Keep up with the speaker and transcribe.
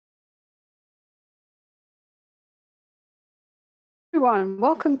everyone,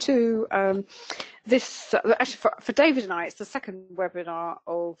 welcome to this, actually for David and I, it's the second webinar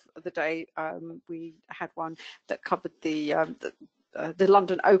of the day. We had one that covered the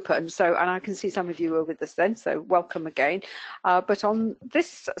London Open, and I can see some of you were with us then, so welcome again. But on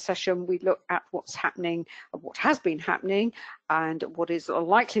this session, we look at what's happening, what has been happening, and what is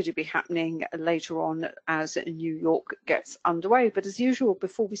likely to be happening later on as New York gets underway. But as usual,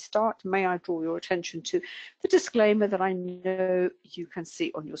 before we start, may I draw your attention to the disclaimer that I know you can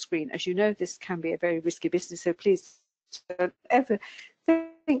see on your screen. As you know, this can be a very risky business, so please don't ever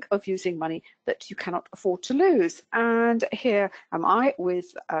think of using money that you cannot afford to lose. And here am I with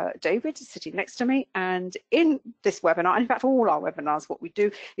David sitting next to me, and in this webinar, in fact all our webinars, what we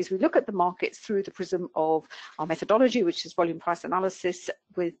do is we look at the markets through the prism of our methodology, which is volume price analysis,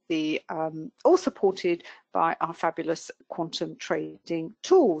 with the all supported by our fabulous quantum trading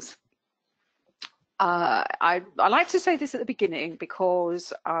tools. I like to say this at the beginning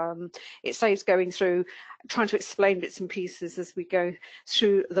because it saves going through trying to explain bits and pieces as we go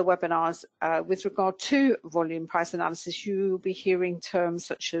through the webinars. With regard to volume price analysis, you'll be hearing terms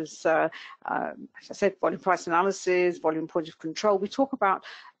such as I said, volume price analysis, volume point of control. We talk about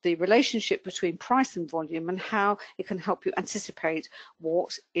the relationship between price and volume and how it can help you anticipate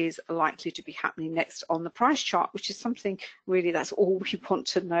what is likely to be happening next on the price chart, which is something really that's all we want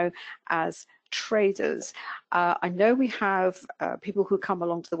to know as traders. I know we have people who come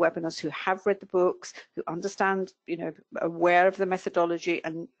along to the webinars who have read the books, who understand, aware of the methodology,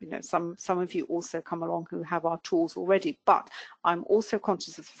 and some of you also come along who have our tools already. But I'm also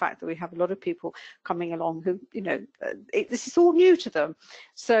conscious of the fact that we have a lot of people coming along who, this is all new to them.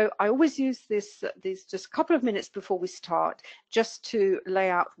 So I always use these just a couple of minutes before we start, just to lay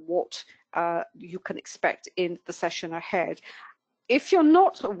out what you can expect in the session ahead. If you're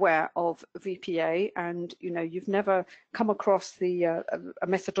not aware of VPA and you've never come across a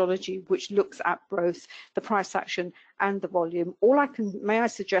methodology which looks at both the price action and the volume, may I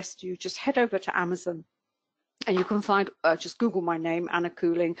suggest you just head over to Amazon, and you can find, just Google my name, Anna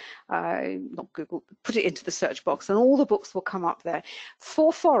Cooling, not Google, put it into the search box, and all the books will come up there.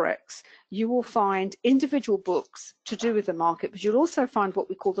 For Forex, you will find individual books to do with the market, but you'll also find what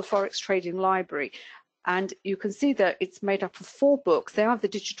we call the Forex Trading Library. And you can see that it's made up of 4 books. They are the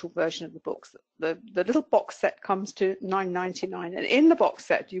digital version of the books. The little box set comes to $9.99, and in the box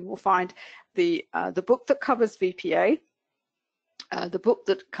set you will find the book that covers VPA, the book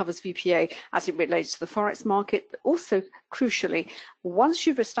that covers VPA as it relates to the Forex market, but also crucially, once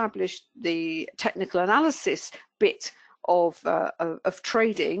you've established the technical analysis bit of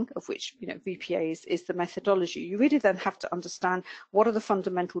trading, of which VPA is the methodology, you really then have to understand what are the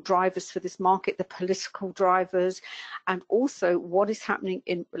fundamental drivers for this market, the political drivers, and also what is happening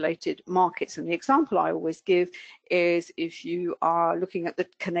in related markets. And the example I always give is, if you are looking at the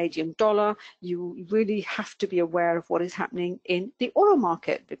Canadian dollar, you really have to be aware of what is happening in the oil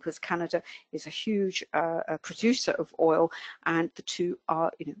market, because Canada is a huge producer of oil, and the two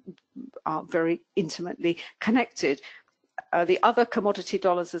are very intimately connected. The other commodity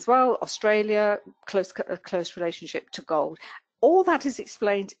dollars as well, Australia, a close relationship to gold. All that is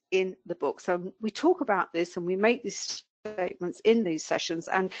explained in the book. So we talk about this and we make these statements in these sessions,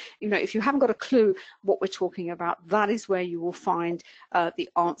 and if you haven't got a clue what we're talking about, that is where you will find the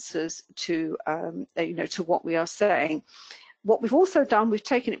answers to to what we are saying. What we've also done, we've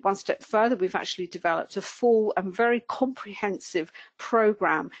taken it one step further. We've actually developed a full and very comprehensive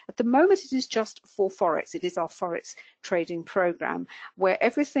program. At the moment, it is just for Forex. It is our Forex trading program, where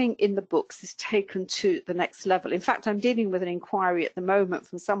everything in the books is taken to the next level. In fact, I'm dealing with an inquiry at the moment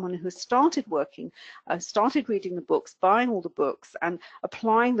from someone who has started working, started reading the books, buying all the books, and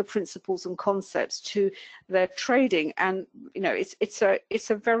applying the principles and concepts to their trading. And it's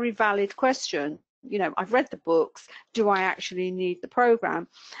a very valid question. I've read the books, do I actually need the program?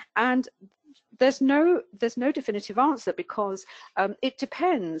 And there's no definitive answer, because it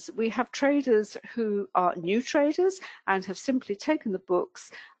depends. We have traders who are new traders and have simply taken the books,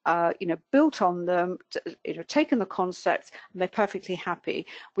 built on them, taken the concepts, and they're perfectly happy.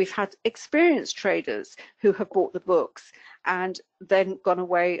 We've had experienced traders who have bought the books and then gone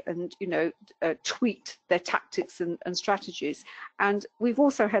away and tweaked their tactics and strategies. And we've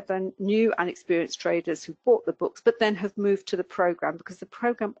also had then new and experienced traders who bought the books but then have moved to the program, because the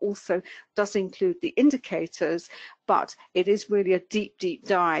program also does include the indicators, but it is really a deep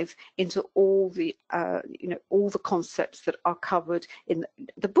dive into all the all the concepts that are covered in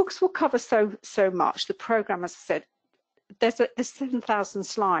the books. Will cover so much. The program, as I said, there's 7,000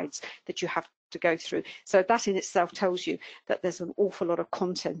 slides that you have to go through. So that in itself tells you that there's an awful lot of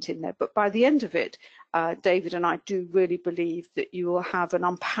content in there. But by the end of it, David and I do really believe that you will have an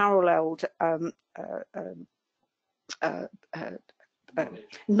unparalleled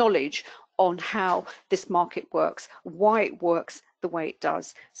knowledge on how this market works, why it works the way it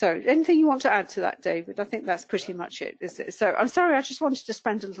does. So anything you want to add to that, David? I think that's pretty much it, is it? So I'm sorry, I just wanted to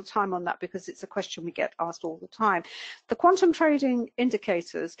spend a little time on that because it's a question we get asked all the time. The quantum trading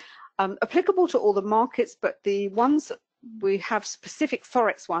indicators, applicable to all the markets, but the ones we have specific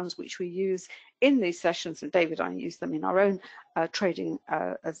Forex ones which we use in these sessions, and David and I use them in our own trading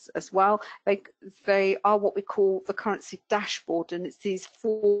as well. They are what we call the currency dashboard, and it's these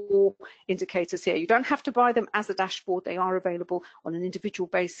 4 indicators here. You don't have to buy them as a dashboard. They are available on an individual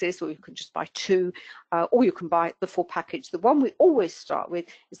basis, or you can just buy 2, or you can buy the full package. The one we always start with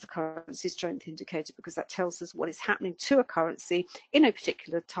is the currency strength indicator, because that tells us what is happening to a currency in a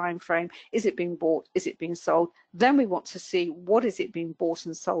particular time frame. Is it being bought? Is it being sold? Then we want to see what is it being bought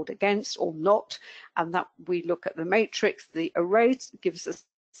and sold against or not, and that we look at the matrix. The array gives us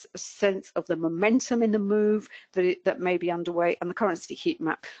a sense of the momentum in the move that may be underway, and the currency heat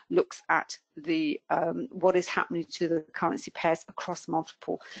map looks at the what is happening to the currency pairs across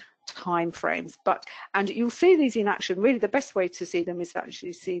multiple time frames. And you'll see these in action. Really, the best way to see them is to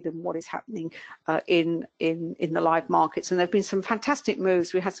actually see them what is happening in the live markets. And there have been some fantastic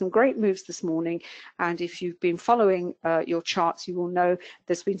moves. We had some great moves this morning, and if you've been following your charts, you will know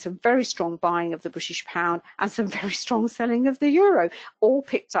there's been some very strong buying of the British pound and some very strong selling of the euro, all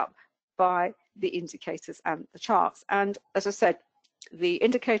picked up by the indicators and the charts. And as I said, the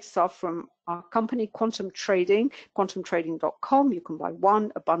indicators are from our company, Quantum Trading, quantumtrading.com. You can buy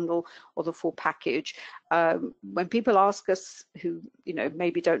 1, a bundle, or the full package. When people ask us who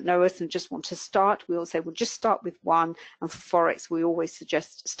maybe don't know us and just want to start, we all say, well, just start with 1. And for Forex, we always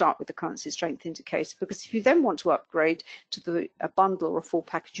suggest start with the currency strength indicator, because if you then want to upgrade to a bundle or a full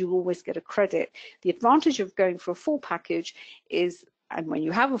package, you always get a credit. The advantage of going for a full package is, and when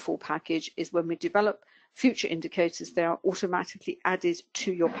you have a full package, is when we develop future indicators, they are automatically added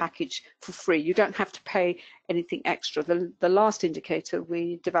to your package for free. You don't have to pay anything extra. The last indicator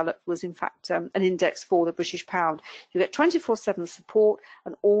we developed was in fact an index for the British pound. You get 24/7 support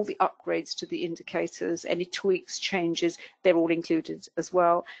and all the upgrades to the indicators, any tweaks, changes, they're all included as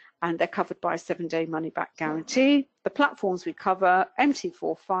well. And they're covered by a 7-day money-back guarantee. The platforms we cover,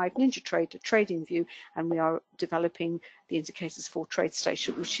 MT45, NinjaTrader, TradingView, and we are developing the indicators for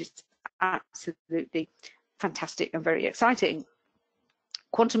TradeStation, which is absolutely fantastic and very exciting.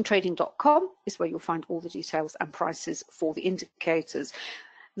 Quantumtrading.com is where you'll find all the details and prices for the indicators.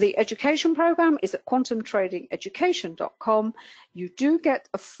 The education program is at quantumtradingeducation.com. You do get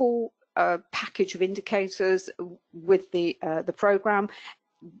a full package of indicators with the program.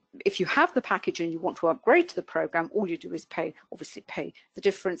 If you have the package and you want to upgrade to the program, all you do is obviously pay the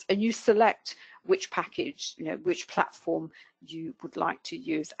difference, and you select which package, which platform you would like to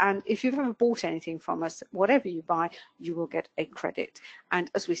use. And if you've ever bought anything from us, whatever you buy, you will get a credit. And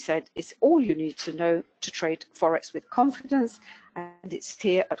as we said, it's all you need to know to trade Forex with confidence. And it's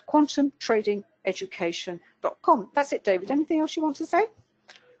here at quantumtradingeducation.com. That's it, David. Anything else you want to say?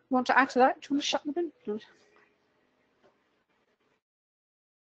 You want to add to that? Do you want to shut the bin?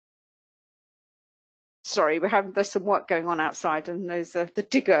 Sorry, there's some work going on outside, and there's the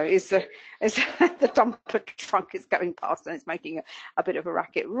digger is the dumper truck is going past, and it's making a bit of a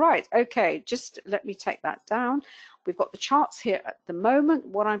racket. Right, okay, just let me take that down. We've got the charts here at the moment.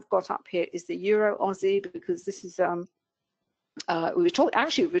 What I've got up here is the Euro Aussie, because this is we were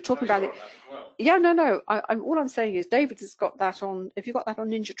talking about it. Yeah, no. All I'm saying is David has got that on. If you've got that on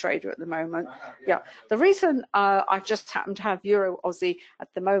NinjaTrader at the moment, yeah. The reason I just happened to have Euro Aussie at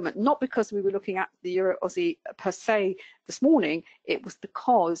the moment, not because we were looking at the Euro Aussie per se this morning. It was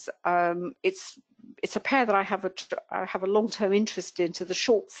because it's a pair that I have a long-term interest in to the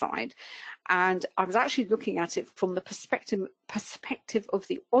short side. And I was actually looking at it from the perspective of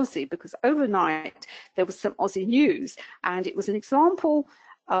the Aussie, because overnight there was some Aussie news, and it was an example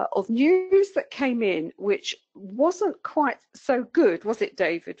of news that came in which wasn't quite so good, was it,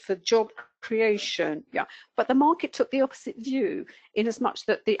 David, for job creation? Yeah, but the market took the opposite view, in as much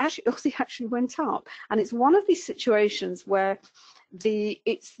that the Aussie actually went up. And it's one of these situations where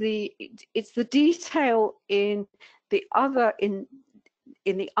it's the detail in the other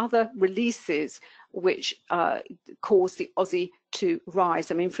releases which cause the Aussie to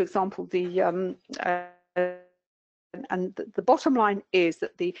rise. I mean, for example, the bottom line is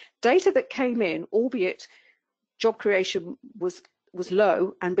that the data that came in, albeit job creation was was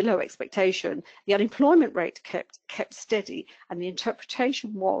low and below expectation. The unemployment rate kept steady, and the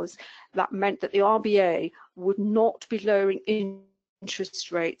interpretation was that meant that the RBA would not be lowering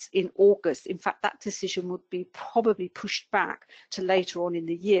interest rates in August. In fact, that decision would be probably pushed back to later on in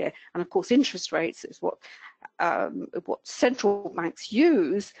the year. And of course, interest rates is what central banks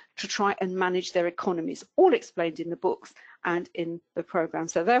use to try and manage their economies, all explained in the books and in the program.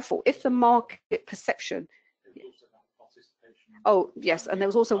 So therefore, if the market perception... Oh, yes, and there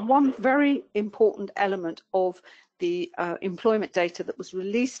was also one very important element of the employment data that was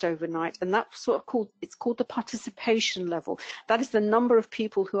released overnight, and that's it's called the participation level. That is the number of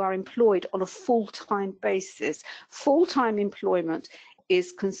people who are employed on a full-time basis. Full-time employment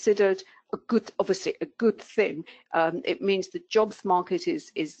is considered obviously a good thing. It means the jobs market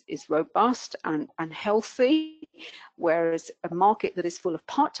is robust and healthy, whereas a market that is full of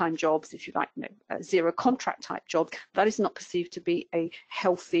part-time jobs, if you like, zero contract type jobs, that is not perceived to be a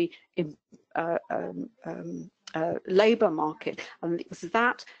healthy labour market. And it was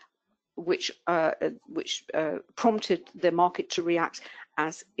that which prompted the market to react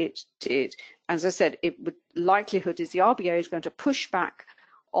as it did. As I said, likelihood is the RBA is going to push back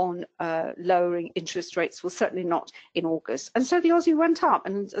on lowering interest rates. Well, certainly not in August. And so the Aussie went up,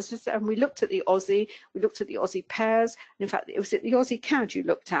 and as I said, and we looked at the Aussie pairs. In fact, it was the Aussie CAD you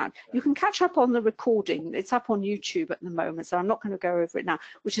looked at. You can catch up on the recording. It's up on YouTube at the moment, so I'm not going to go over it now,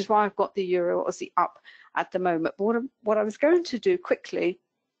 which is why I've got the Euro Aussie up at the moment. But what I was going to do quickly,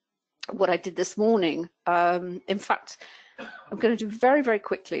 what I did this morning, in fact, I'm going to do very, very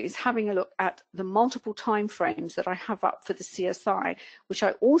quickly, is having a look at the multiple time frames that I have up for the CSI, which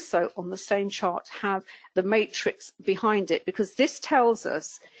I also on the same chart have the matrix behind it, because this tells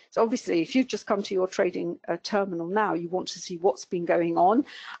us, so obviously if you've just come to your trading terminal now, you want to see what's been going on,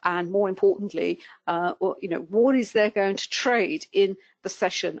 and more importantly, what is there going to trade in the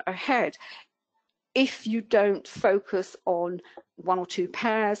session ahead. If you don't focus on one or two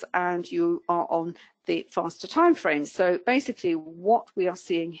pairs and you are on the faster time frames. So basically what we are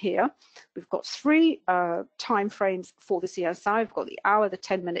seeing here, we've got three time frames for the CSI. I've got the hour, the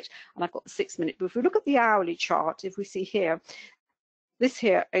 10-minute, and I've got the 6-minute. But if we look at the hourly chart, if we see here,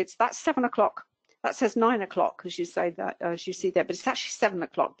 that's 7 o'clock. That says 9 o'clock, as you say that, as you see there, but it's actually 7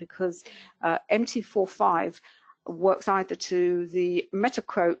 o'clock because MT45 works either to the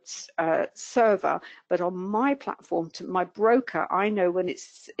MetaQuotes server, but on my platform, to my broker, I know when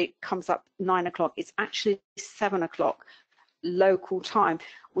it comes up 9 o'clock, it's actually 7 o'clock local time,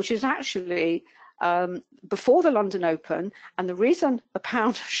 which is actually before the London Open. And the reason the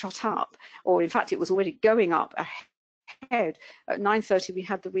pound shot up, or in fact it was already going up ahead, at 9:30 we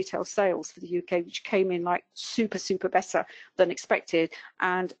had the retail sales for the UK, which came in like super better than expected,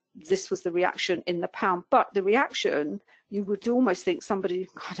 and this was the reaction in the pound. But the reaction, you would almost think somebody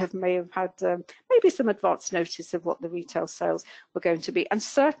may have had maybe some advance notice of what the retail sales were going to be, and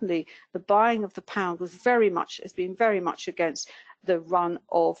certainly the buying of the pound has been very much against the run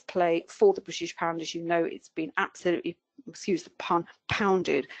of play for the British pound. As you know, it's been absolutely, excuse the pun,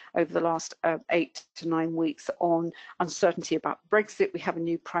 pounded over the last 8 to 9 weeks on uncertainty about Brexit. We have a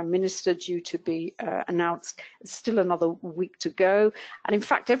new Prime Minister due to be announced. It's still another week to go. And in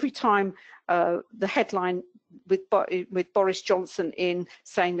fact, every time the headline with Boris Johnson in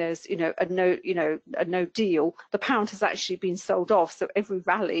saying there's a no deal, the pound has actually been sold off. So every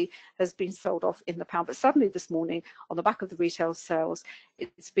rally has been sold off in the pound. But suddenly this morning, on the back of the retail sales,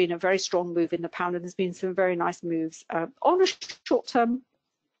 it's been a very strong move in the pound, and there's been some very nice moves on the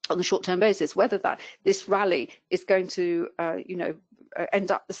short-term basis. Whether this rally is going to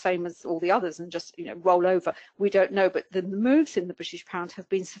end up the same as all the others and just roll over, we don't know, but the moves in the British pound have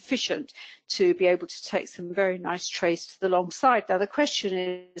been sufficient to be able to take some very nice trades to the long side. Now the question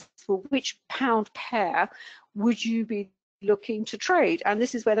is, well, which pound pair would you be looking to trade? And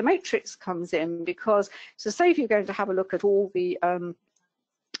this is where the matrix comes in, because so say if you're going to have a look at all the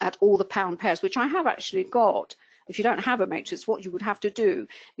pound pairs, which I have actually got. If you don't have a matrix, what you would have to do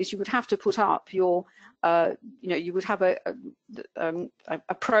is you would have to put up your, you would have a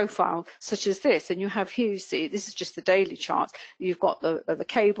profile such as this, and you have here, you see, this is just the daily chart. You've got the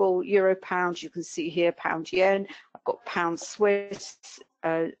cable, euro pound, you can see here pound yen, I've got pound Swiss,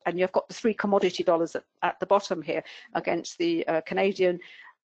 and you've got the 3 commodity dollars at the bottom here against the Canadian,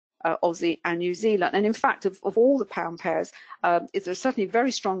 Aussie and New Zealand. And in fact, of all the pound pairs, there are certainly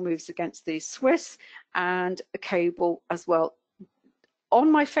very strong moves against the Swiss and a cable as well.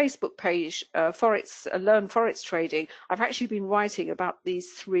 On my Facebook page, Learn Forex Trading, I've actually been writing about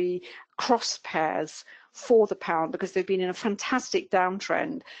these 3 cross pairs for the pound because they've been in a fantastic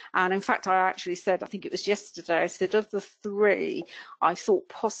downtrend. And in fact, I actually said, I think it was yesterday, I said of the three, I thought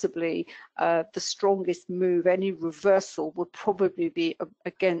possibly the strongest move, any reversal, would probably be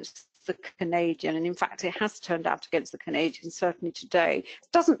against the Canadian, and in fact it has turned out against the Canadian certainly today.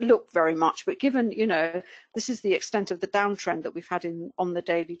 It doesn't look very much, but given, you know, this is the extent of the downtrend that we've had on the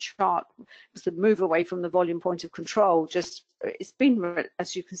daily chart, was the move away from the volume point of control. Just, it's been,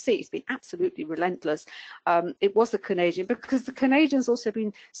 as you can see, it's been absolutely relentless. It was the Canadian, because the Canadian's also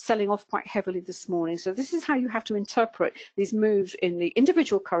been selling off quite heavily this morning. So this is how you have to interpret these moves in the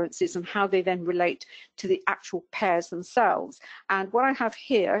individual currencies and how they then relate to the actual pairs themselves. And what I have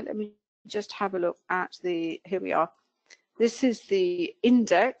here, let me just have a look at the, here we are. This is the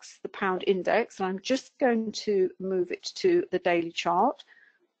index, the pound index, and I'm just going to move it to the daily chart.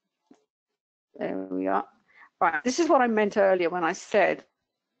 There we are. Right, this is what I meant earlier when I said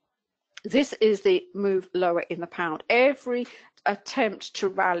this is the move lower in the pound. Every attempt to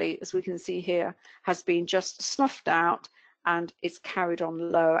rally, as we can see here, has been just snuffed out, and it's carried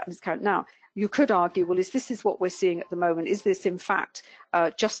on lower, and it's carried now. You could argue, well, is what we're seeing at the moment? Is this in fact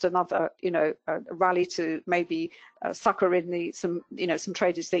just another, you know, a rally to maybe sucker in some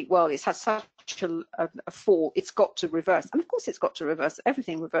traders think, well, it's had such a fall, it's got to reverse, and of course it's got to reverse.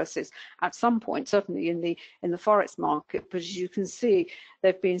 Everything reverses at some point, certainly in the forex market. But as you can see,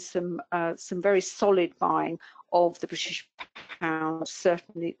 there've been some very solid buying of the British pound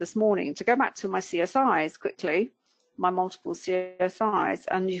certainly this morning. To go back to my CSIs quickly, my multiple CSIs,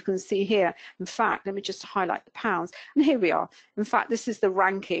 and you can see here, in fact, let me just highlight the pounds, and here we are. In fact, this is the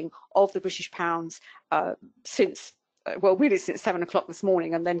ranking of the British pounds since, well, really since 7 o'clock this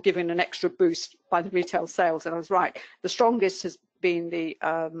morning, and then given an extra boost by the retail sales. And I was right, the strongest has been the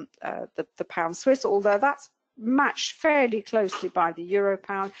pound Swiss, although that's matched fairly closely by the euro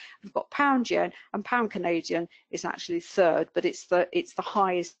pound. We've got pound yen, and pound Canadian is actually third, but it's the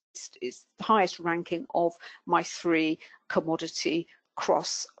highest. It's the highest ranking of my three commodity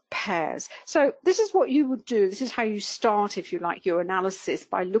cross pairs. So this is what you would do. This is how you start, if you like, your analysis,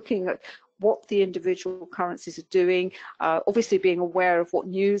 by looking at what the individual currencies are doing, obviously being aware of what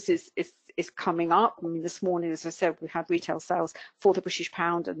news is coming up. I mean, this morning, as I said, we had retail sales for the British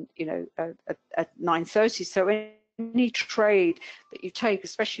pound, and at 9:30. So any trade that you take,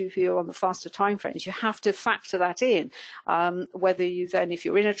 especially if you're on the faster time frames, you have to factor that in. Whether you then, if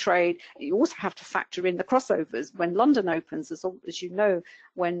you're in a trade, you also have to factor in the crossovers when London opens, as you know,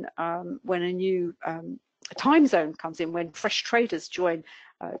 when a new time zone comes in, when fresh traders join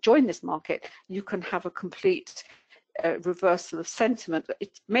this market, you can have a complete reversal of sentiment.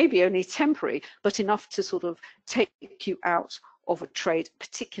 It may be only temporary, but enough to sort of take you out of a trade,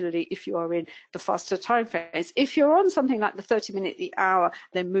 particularly if you are in the faster time frames. If you're on something like the 30-minute, the hour,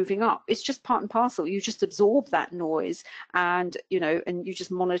 then moving up, it's just part and parcel. You just absorb that noise, and you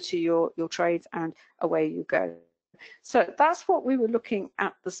just monitor your trades, and away you go. So that's what we were looking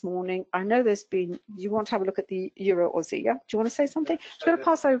at this morning. I know you want to have a look at the Euro Aussie, yeah? Do you want to say something? I'm going to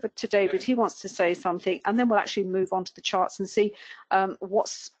pass over to David. He wants to say something, and then we'll actually move on to the charts and see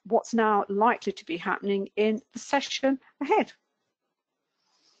what's now likely to be happening in the session ahead.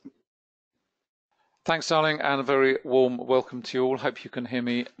 Thanks, darling, and a very warm welcome to you all. Hope you can hear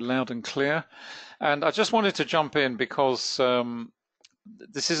me loud and clear. And I just wanted to jump in because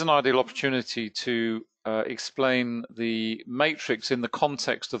this is an ideal opportunity to explain the matrix in the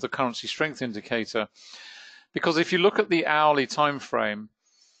context of the currency strength indicator. Because if you look at the hourly time frame,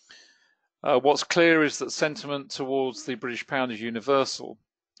 what's clear is that sentiment towards the British pound is universal.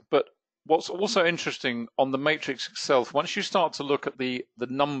 But what's also interesting on the matrix itself, once you start to look at the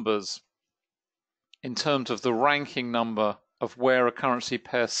numbers in terms of the ranking number of where a currency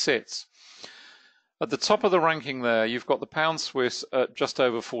pair sits. At the top of the ranking there, you've got the pound Swiss at just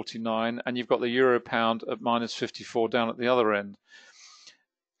over 49, and you've got the euro pound at -54 down at the other end.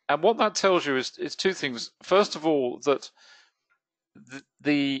 And what that tells you is two things. First of all, that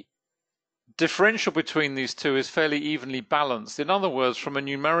the differential between these two is fairly evenly balanced. In other words, from a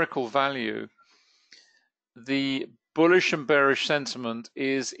numerical value, the bullish and bearish sentiment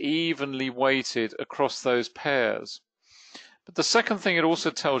is evenly weighted across those pairs. But the second thing it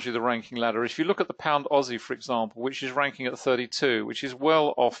also tells you, the ranking ladder, if you look at the pound Aussie, for example, which is ranking at 32, which is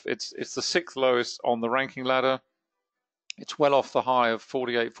well off, it's the 6th lowest on the ranking ladder. It's well off the high of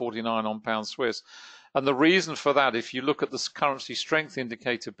 48, 49 on pound Swiss. And the reason for that, if you look at the currency strength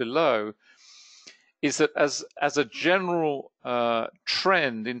indicator below, is that as a general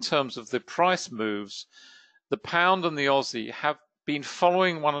trend in terms of the price moves, the pound and the Aussie have been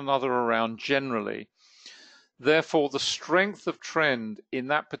following one another around generally. Therefore, the strength of trend in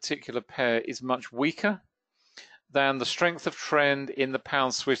that particular pair is much weaker than the strength of trend in the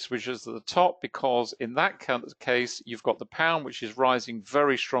pound Swiss, which is at the top, because in that case, you've got the pound, which is rising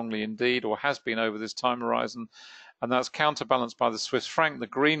very strongly indeed, or has been over this time horizon, and that's counterbalanced by the Swiss franc, the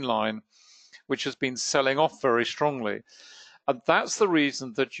green line, which has been selling off very strongly. And that's the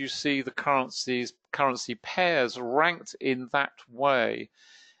reason that you see the currency pairs ranked in that way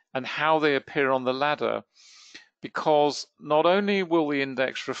and how they appear on the ladder, because not only will the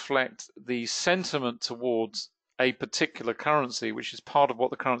index reflect the sentiment towards a particular currency, which is part of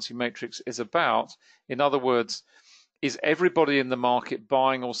what the currency matrix is about. In other words, is everybody in the market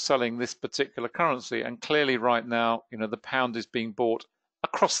buying or selling this particular currency? And clearly right now, the pound is being bought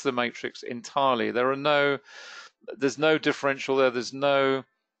across the matrix entirely. There's no differential there. There's no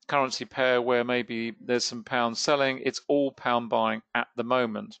currency pair where maybe there's some pound selling. It's all pound buying at the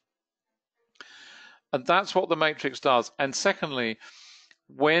moment. And that's what the matrix does. And secondly,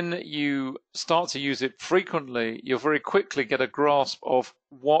 when you start to use it frequently, you'll very quickly get a grasp of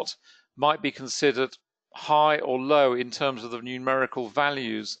what might be considered high or low in terms of the numerical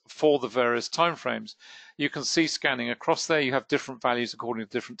values for the various timeframes. You can see scanning across there, you have different values according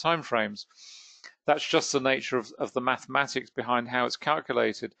to different timeframes. That's just the nature of the mathematics behind how it's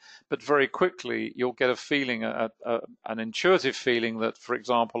calculated. But very quickly, you'll get a feeling, an intuitive feeling that, for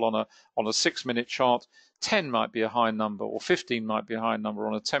example, on a 6-minute chart, 10 might be a high number, or 15 might be a high number.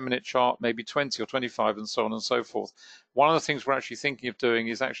 On a 10-minute chart, maybe 20 or 25, and so on and so forth. One of the things we're actually thinking of doing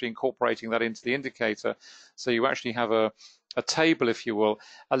is actually incorporating that into the indicator. So you actually have a table, if you will,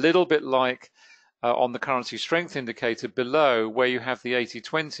 a little bit like on the currency strength indicator below, where you have the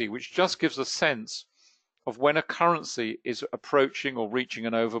 80-20, which just gives a sense of when a currency is approaching or reaching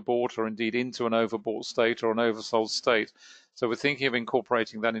an overbought, or indeed into an overbought state or an oversold state. So we're thinking of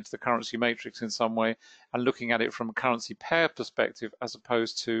incorporating that into the currency matrix in some way and looking at it from a currency pair perspective as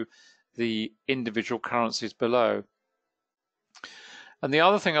opposed to the individual currencies below. And the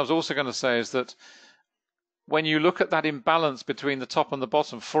other thing I was also going to say is that when you look at that imbalance between the top and the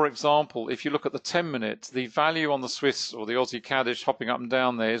bottom, for example, if you look at the 10-minute, the value on the Swiss or the Aussie CAD hopping up and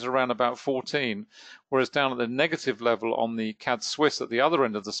down there is around about 14, whereas down at the negative level on the CAD Swiss at the other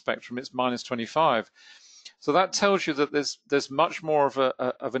end of the spectrum, it's minus 25. So that tells you that there's much more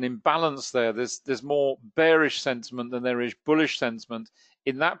of an imbalance there. There's more bearish sentiment than there is bullish sentiment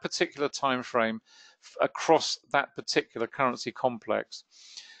in that particular time frame across that particular currency complex.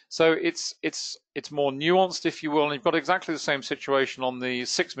 So it's more nuanced, if you will, and you've got exactly the same situation on the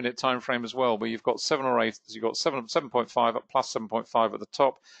 6-minute time frame as well, where you've got 7 or 8, you've got 7.5 at plus 7.5 at the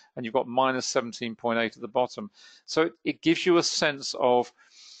top, and you've got minus 17.8 at the bottom. So it gives you a sense of,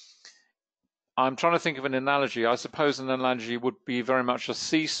 I'm trying to think of an analogy. I suppose an analogy would be very much a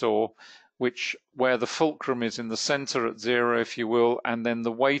seesaw, where the fulcrum is in the center at 0, if you will, and then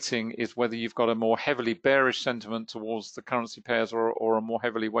the weighting is whether you've got a more heavily bearish sentiment towards the currency pairs or a more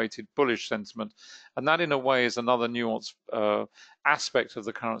heavily weighted bullish sentiment. And that, in a way, is another nuanced aspect of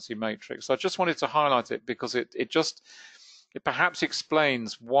the currency matrix. So I just wanted to highlight it because it perhaps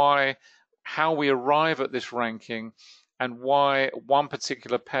explains how we arrive at this ranking and why one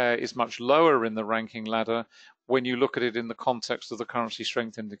particular pair is much lower in the ranking ladder when you look at it in the context of the currency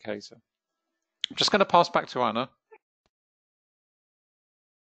strength indicator. I'm just going to pass back to Anna.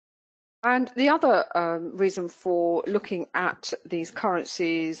 And the other reason for looking at these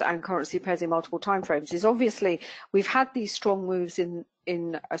currencies and currency pairs in multiple timeframes is obviously we've had these strong moves in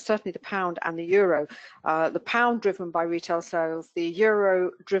certainly the pound and the euro. The pound driven by retail sales, the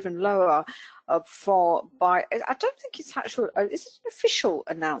euro driven lower I don't think it's actual. Is it an official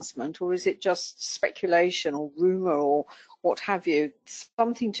announcement, or is it just speculation or rumor or what have you?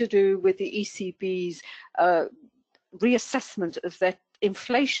 Something to do with the ECB's reassessment of their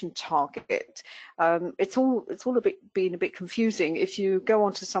inflation target. It's all been a bit confusing. If you go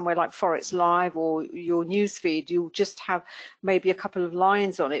onto somewhere like Forex Live or your newsfeed, you'll just have maybe a couple of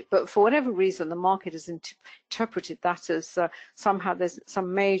lines on it. But for whatever reason, the market has interpreted that as somehow there's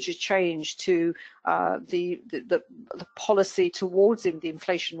some major change to the policy towards the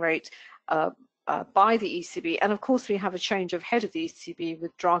inflation rate by the ECB. And of course we have a change of head of the ECB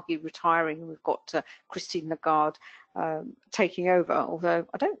with Draghi retiring, and we've got Christine Lagarde taking over, although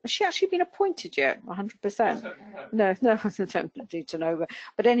has she actually been appointed yet? 100%. No, I don't need to know.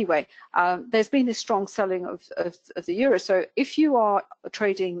 But anyway, there's been this strong selling of the euro. So if you are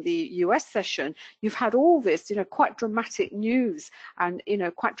trading the US session, you've had all this, quite dramatic news and,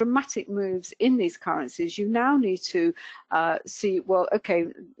 quite dramatic moves in these currencies. You now need to see, well, okay,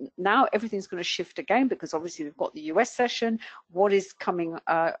 now everything's going to shift again, because obviously we've got the US session. What is coming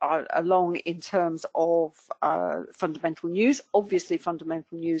along in terms of fundamental news? Obviously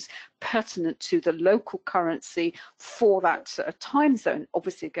fundamental news pertinent to the local currency for that time zone,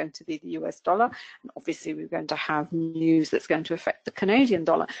 obviously going to be the US dollar, and obviously we're going to have news that's going to affect the Canadian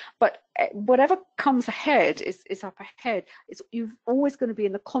dollar. But whatever comes ahead is up ahead. You're always going to be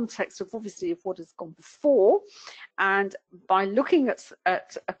in the context of obviously of what has gone before, and by looking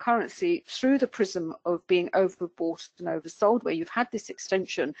at a currency through the prism of being overbought and oversold, where you've had this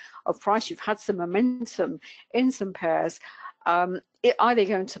extension of price, you've had some momentum in some pairs, are they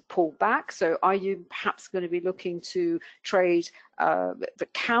going to pull back? So are you perhaps going to be looking to trade the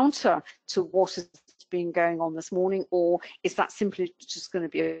counter to what has been going on this morning, or is that simply just going to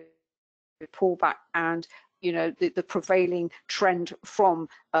be a pullback, and the prevailing trend from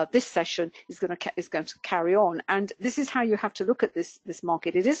this session is going to carry on? And this is how you have to look at this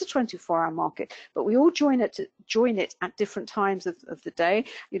market. It is a 24-hour market, but we all join it at different times of the day.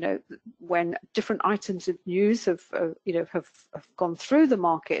 When different items of news have gone through the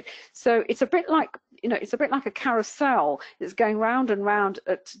market. So it's a bit like a carousel that's going round and round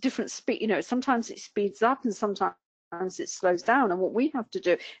at different speed. Sometimes it speeds up and sometimes it slows down, and what we have to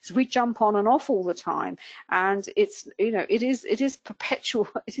do is we jump on and off all the time, and it's it is perpetual.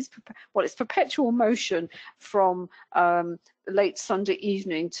 It's perpetual motion from late Sunday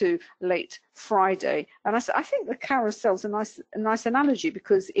evening to late Friday. And I think the carousel's a nice analogy,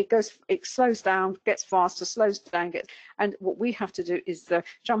 because it slows down, gets faster, slows down, and what we have to do is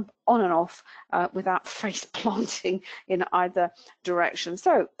jump on and off without face planting in either direction.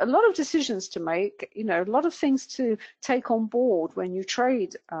 So a lot of decisions to make, a lot of things to take on board when you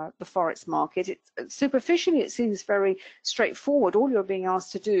trade the forex market. Superficially it seems very straightforward. All you're being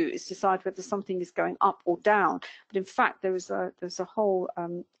asked to do is decide whether something is going up or down, but in fact there's a whole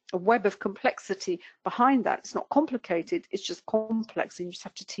a web of complexity behind that. It's not complicated, it's just complex, and you just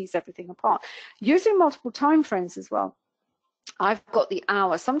have to tease everything apart. Using multiple time frames as well. I've got the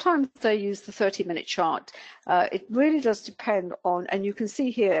hour. Sometimes they use the 30-minute chart. It really does depend on, and you can see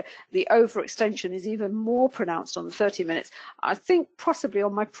here the overextension is even more pronounced on the 30 minutes. I think possibly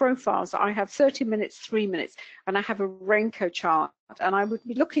on my profiles I have 30 minutes, 3 minutes, and I have a renko chart, and I would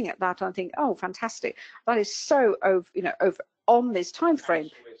be looking at that and I think, oh, fantastic, that is so over on this time frame.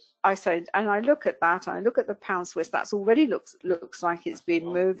 I say, and I look at that, and I look at the pound Swiss. That's already looks like it's been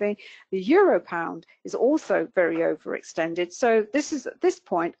moving. The euro pound is also very overextended. So this is, at this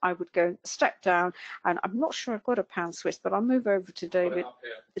point, I would go step down, and I'm not sure I've got a pound Swiss, but I'll move over to David.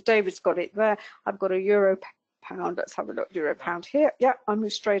 David's got it there. I've got a euro pound. Let's have a look. Euro pound here. Yeah, I'll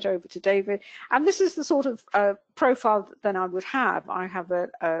move straight over to David. And this is the sort of profile that then I would have. I have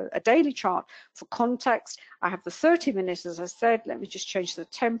a daily chart for context. I have the 30 minutes, as I said. Let me just change the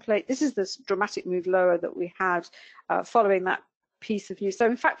template. This is this dramatic move lower that we had following that piece of news. So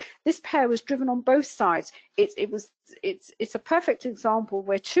in fact, this pair was driven on both sides. It's a perfect example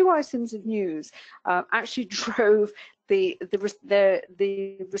where two items of news actually drove the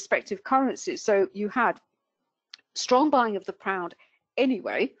respective currencies. So you had strong buying of the pound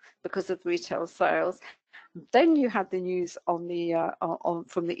anyway because of retail sales. Then you had the news on the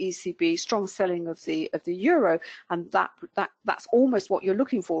from the ECB, strong selling of the euro, and that's almost what you're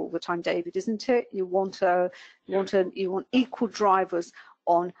looking for all the time, David, isn't it? You want equal drivers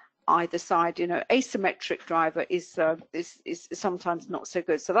on either side. Asymmetric driver is sometimes not so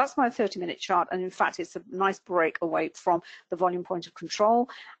good. So that's my 30-minute chart, and in fact it's a nice break away from the volume point of control,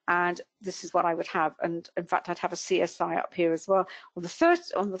 and this is what I would have. And in fact I'd have a CSI up here as well. On the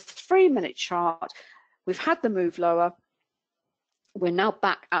 3-minute chart, we've had the move lower. We're now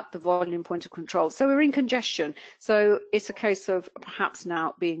back at the volume point of control. So we're in congestion. So it's a case of perhaps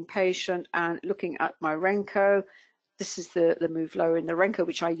now being patient and looking at my renko. This is the move lower in the renko,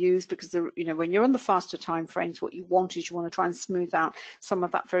 which I use because when you're on the faster time frames, what you want is you want to try and smooth out some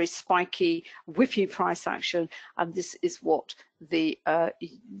of that very spiky, whippy price action, and this is what the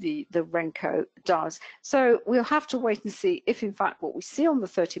renko does. So we'll have to wait and see if, in fact, what we see on the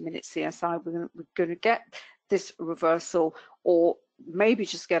 30-minute CSI, we're going to get this reversal, or maybe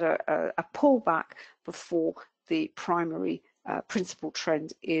just get a pullback before the primary principal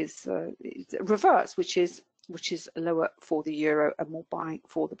trend is reversed, which is which is lower for the euro and more buying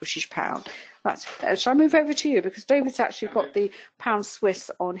for the British pound. Shall I move over to you, because David's actually got the pound Swiss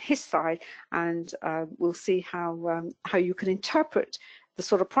on his side, and we'll see how you can interpret the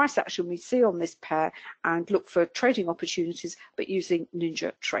sort of price action we see on this pair and look for trading opportunities, but using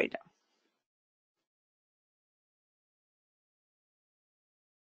Ninja Trader.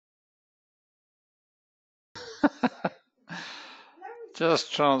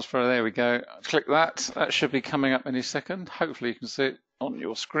 Just transfer, there we go. Click that. That should be coming up any second. Hopefully you can see it on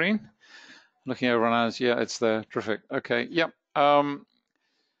your screen. Looking over on ours, yeah, it's there. Terrific. Okay, yep. I'm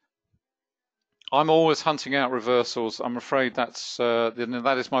always hunting out reversals. I'm afraid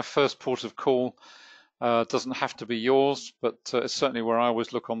that is my first port of call. Doesn't have to be yours, but it's certainly where I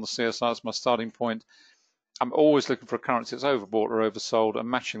always look on the CSI as my starting point. I'm always looking for a currency that's overbought or oversold and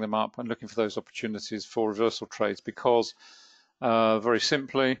matching them up and looking for those opportunities for reversal trades, because very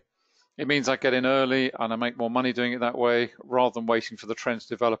simply, it means I get in early and I make more money doing it that way rather than waiting for the trend to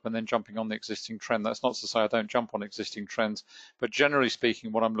develop and then jumping on the existing trend. That's not to say I don't jump on existing trends, but generally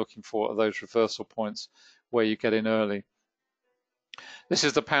speaking, what I'm looking for are those reversal points where you get in early. This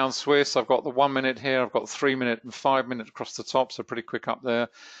is the pound Swiss. I've got the 1 minute here. I've got 3 minute and 5 minute across the top, so pretty quick up there.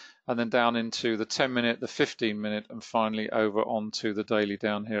 And then down into the 10 minute, the 15 minute, and finally over onto the daily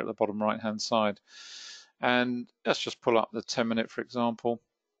down here at the bottom right hand side. And let's just pull up the 10 minute, for example.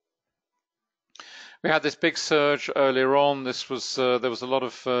 We had this big surge earlier on. This was there was a lot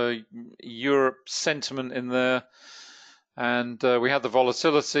of Europe sentiment in there, and we had the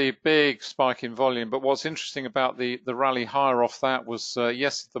volatility, big spike in volume. But what's interesting about the rally higher off that was,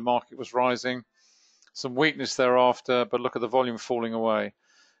 yes, the market was rising, some weakness thereafter, but look at the volume falling away.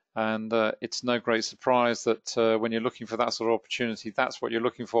 And it's no great surprise that when you're looking for that sort of opportunity, that's what you're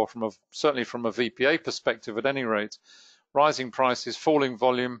looking for, certainly from a VPA perspective at any rate. Rising prices, falling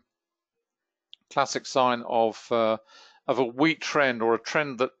volume, classic sign of a weak trend, or a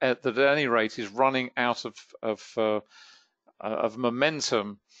trend that at any rate is running out of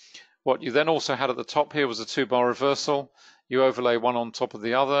momentum. What you then also had at the top here was a 2-bar reversal. You overlay one on top of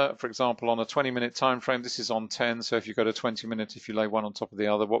the other. For example, on a 20-minute time frame, this is on 10. So if you go to 20 minutes, if you lay one on top of the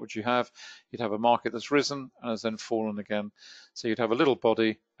other, what would you have? You'd have a market that's risen and has then fallen again. So you'd have a little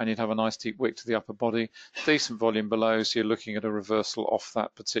body and you'd have a nice deep wick to the upper body, decent volume below. So you're looking at a reversal off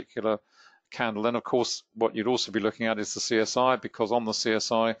that particular candle. Then, of course, what you'd also be looking at is the CSI, because on the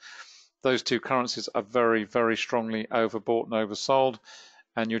CSI, those two currencies are very, very strongly overbought and oversold,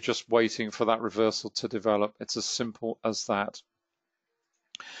 and you're just waiting for that reversal to develop. It's as simple as that.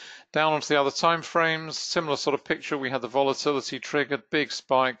 Down onto the other time frames, similar sort of picture. We had the volatility triggered, big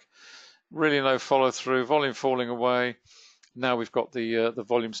spike, really no follow through, volume falling away. Now we've got the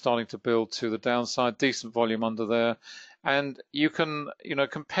volume starting to build to the downside, decent volume under there. And you can,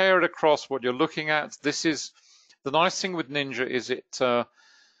 compare it across what you're looking at. This is the nice thing with Ninja, is it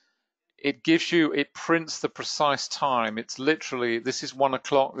prints the precise time. It's literally, this is 1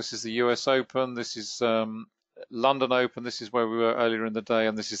 o'clock, this is the US Open, this is London Open, this is where we were earlier in the day,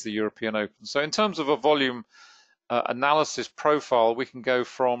 and this is the European Open. So in terms of a volume analysis profile, we can go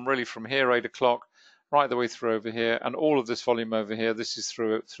from here, 8 o'clock, right the way through over here, and all of this volume over here, this is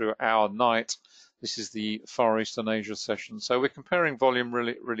through our night. This is the Far Eastern Asia session. So we're comparing volume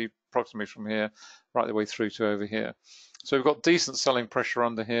really approximately from here, right the way through to over here. So we've got decent selling pressure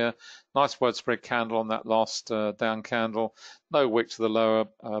under here, nice word spread candle on that last down candle, no wick to the lower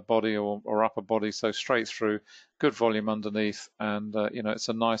body or upper body, so straight through, good volume underneath, and it's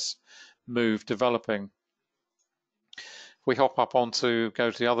a nice move developing. If we hop up go to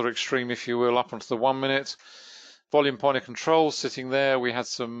the other extreme, if you will, up onto the 1 minute, volume point of control sitting there. We had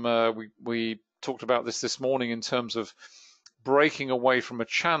some, we talked about this morning in terms of breaking away from a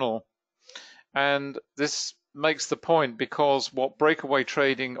channel, and this makes the point, because what breakaway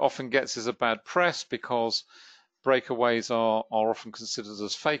trading often gets is a bad press, because breakaways are often considered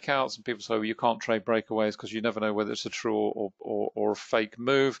as fake outs, and people say, well, you can't trade breakaways because you never know whether it's a true or a fake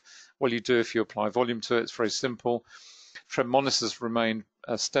move. Well, you do if you apply volume to it. It's very simple. Trend monitors remained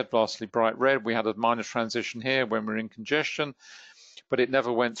steadfastly bright red. We had a minor transition here when we were in congestion, but it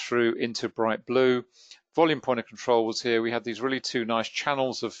never went through into bright blue. Volume point of control was here. We had these really two nice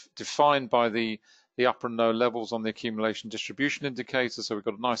channels defined by the upper and lower levels on the accumulation distribution indicator. So we've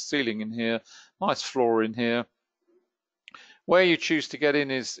got a nice ceiling in here, nice floor in here. Where you choose to get in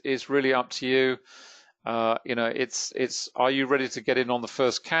is really up to you. Are you ready to get in on the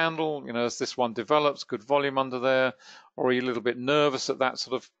first candle? As this one develops, good volume under there, or are you a little bit nervous at that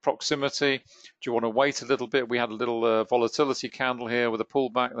sort of proximity? Do you want to wait a little bit? We had a little volatility candle here with a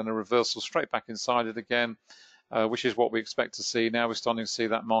pullback, then a reversal straight back inside it again, which is what we expect to see. Now we're starting to see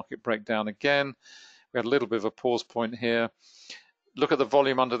that market break down again. We had a little bit of a pause point here. Look at the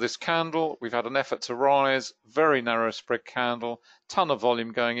volume under this candle. We've had an effort to rise, very narrow spread candle, ton of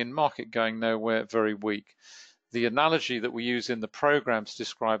volume going in, market going nowhere, very weak. The analogy that we use in the program to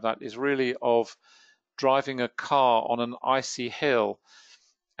describe that is really of driving a car on an icy hill,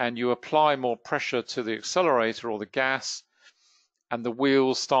 and you apply more pressure to the accelerator or the gas, and the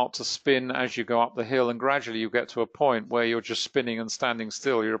wheels start to spin as you go up the hill, and gradually you get to a point where you're just spinning and standing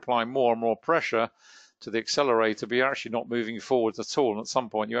still. You're applying more and more pressure to the accelerator, but you're actually not moving forwards at all. And at some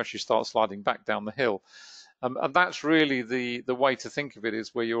point, you actually start sliding back down the hill. And that's really the way to think of it,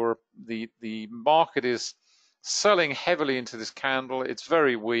 is where the market is selling heavily into this candle. It's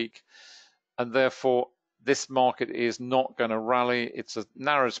very weak, and therefore this market is not going to rally. It's a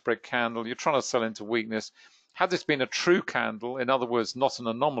narrow spread candle. You're trying to sell into weakness. Had this been a true candle, in other words, not an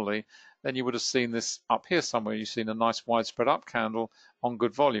anomaly, then you would have seen this up here somewhere. You've seen a nice widespread up candle on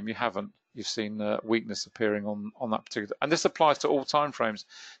good volume. You haven't. You've seen weakness appearing on that particular. And this applies to all time frames,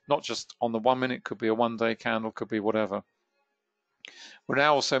 not just on the 1 minute. Could be a one-day candle, could be whatever. We're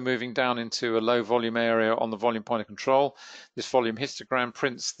now also moving down into a low volume area on the volume point of control. This volume histogram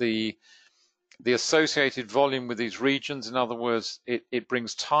prints the associated volume with these regions. In other words, it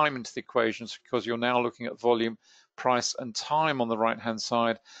brings time into the equations, because you're now looking at volume, price, and time on the right-hand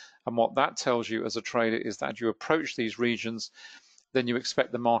side. And what that tells you as a trader is that you approach these regions, then you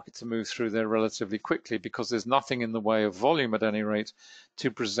expect the market to move through there relatively quickly, because there's nothing in the way of volume at any rate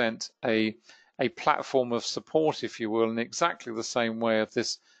to present a platform of support, if you will, in exactly the same way of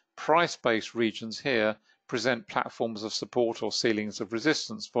this price-based regions here present platforms of support or ceilings of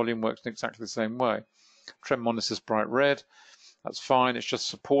resistance. Volume works in exactly the same way. Trend monitor is bright red. That's fine. It's just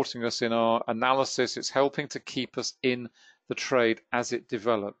supporting us in our analysis. It's helping to keep us in the trade as it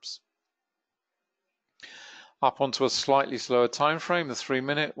develops. Up onto a slightly slower time frame, the 3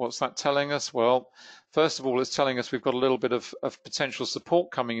 minute. What's that telling us? Well, first of all, it's telling us we've got a little bit of potential support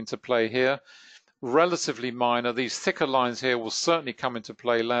coming into play here. Relatively minor. These thicker lines here will certainly come into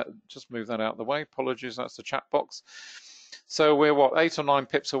play. Just move that out of the way. Apologies, that's the chat box. So we're what, 8 or 9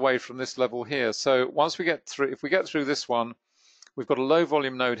 pips away from this level here. So once we get through, if we get through this one, we've got a low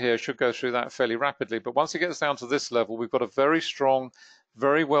volume node here, should go through that fairly rapidly. But once it gets down to this level, we've got a very strong,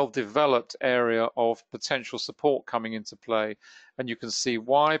 very well developed area of potential support coming into play. And you can see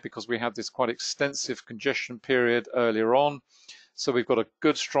why, because we had this quite extensive congestion period earlier on. So we've got a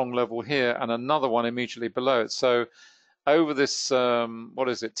good strong level here and another one immediately below it. So over this,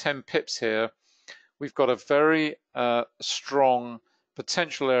 10 pips here, we've got a very strong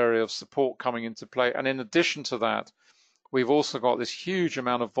potential area of support coming into play. And in addition to that, we've also got this huge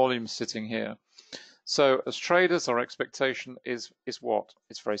amount of volume sitting here. So as traders, our expectation is what?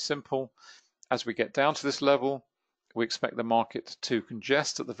 It's very simple. As we get down to this level, we expect the market to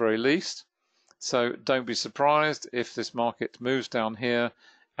congest at the very least. So don't be surprised if this market moves down here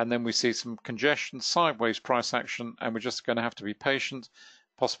and then we see some congestion, sideways price action, and we're just going to have to be patient,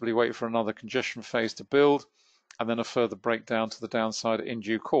 possibly wait for another congestion phase to build, and then a further breakdown to the downside in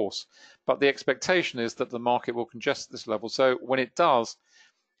due course. But the expectation is that the market will congest at this level. So when it does,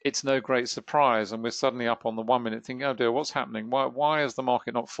 it's no great surprise, and we're suddenly up on the 1 minute thinking, oh dear, what's happening? Why is the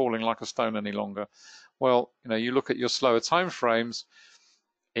market not falling like a stone any longer? Well, you look at your slower time frames,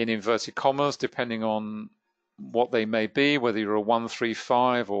 in inverted commas, depending on what they may be, whether you're a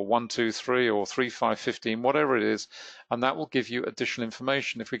 135 or 123 or 3515, whatever it is, and that will give you additional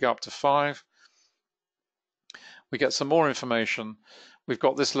information. If we go up to 5, we get some more information. We've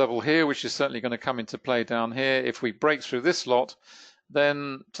got this level here, which is certainly going to come into play down here. If we break through this lot,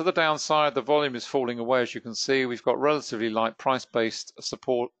 then to the downside, the volume is falling away, as you can see. We've got relatively light price-based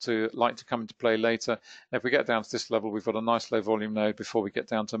support to come into play later. And if we get down to this level, we've got a nice low volume node before we get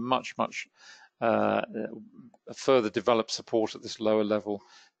down to much further developed support at this lower level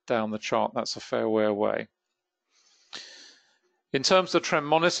down the chart. That's a fair way away. In terms of trend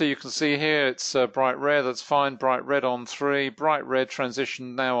monitor, you can see here it's bright red. That's fine. Bright red on 3, bright red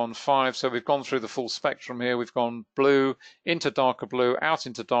transition now on 5. So we've gone through the full spectrum here. We've gone blue into darker blue, out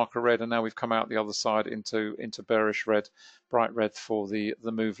into darker red, and now we've come out the other side into bearish red, bright red for the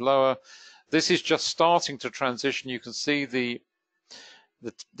move lower. This is just starting to transition. You can see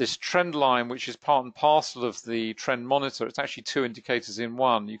this trend line, which is part and parcel of the trend monitor. It's actually 2 indicators in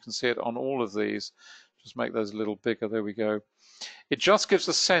one. You can see it on all of these. Just make those a little bigger. There we go. It just gives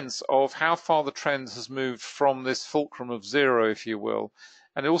a sense of how far the trend has moved from this fulcrum of 0, if you will.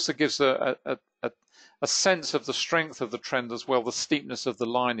 And it also gives a sense of the strength of the trend as well, the steepness of the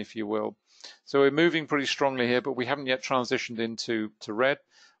line, if you will. So we're moving pretty strongly here, but we haven't yet transitioned into red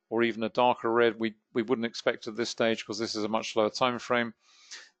or even a darker red. We wouldn't expect at this stage, because this is a much slower time frame.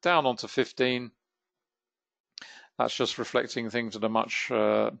 Down onto 15. That's just reflecting things at a much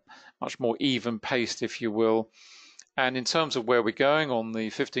more even paced, if you will. And in terms of where we're going on the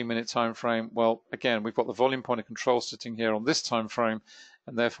 15-minute time frame, well, again, we've got the volume point of control sitting here on this time frame,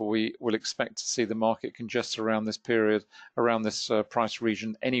 and therefore we will expect to see the market congest around this period, around this price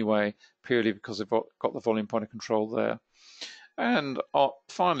region anyway, purely because they've got the volume point of control there. And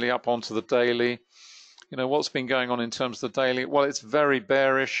finally up onto the daily. You know, what's been going on in terms of the daily? Well, it's very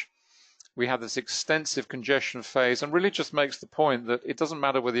bearish. We have this extensive congestion phase, and really just makes the point that it doesn't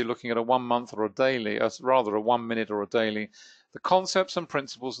matter whether you're looking at a 1 month or a daily, rather a 1 minute or a daily. The concepts and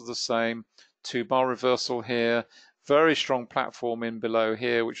principles are the same. 2-bar reversal here, very strong platform in below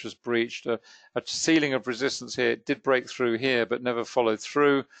here, which was breached. A ceiling of resistance here. It did break through here, but never followed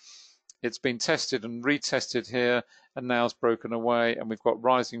through. It's been tested and retested here, and now it's broken away, and we've got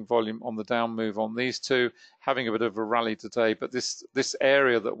rising volume on the down move on these two, having a bit of a rally today. But this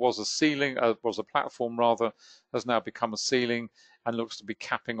area that was a ceiling, was a platform rather, has now become a ceiling and looks to be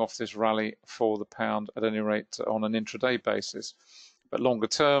capping off this rally for the pound, at any rate on an intraday basis. But longer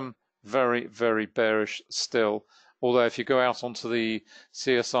term, very, very bearish still. Although if you go out onto the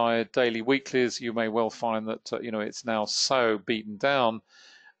CSI daily weeklies, you may well find that it's now so beaten down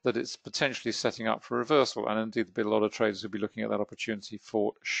that it's potentially setting up for reversal, and indeed there'll be a lot of traders who'll be looking at that opportunity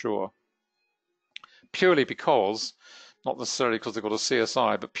for sure. Purely because, not necessarily because they've got a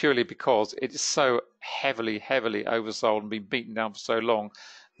CSI, but purely because it is so heavily oversold and been beaten down for so long,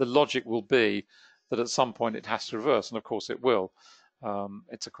 the logic will be that at some point it has to reverse, and of course it will.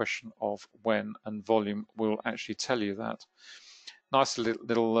 It's a question of when, and volume will actually tell you that. Nice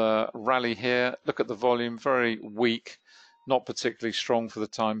little rally here. Look at the volume, very weak. Not particularly strong for the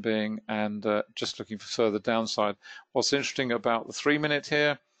time being, and just looking for further downside. What's interesting about the 3-minute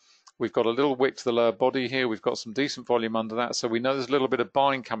here, we've got a little wick to the lower body here. We've got some decent volume under that, so we know there's a little bit of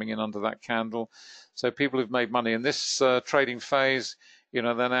buying coming in under that candle. So people who've made money in this trading phase, they're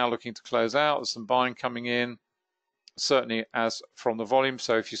now looking to close out. There's some buying coming in, certainly as from the volume.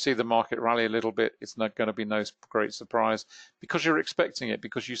 So if you see the market rally a little bit, it's not going to be no great surprise, because you're expecting it,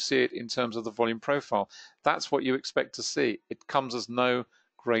 because you see it in terms of the volume profile. That's what you expect to see. It comes as no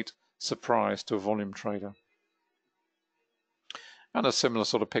great surprise to a volume trader. And a similar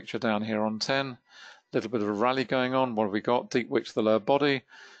sort of picture down here on 10. A little bit of a rally going on. What have we got? Deep wick to the lower body.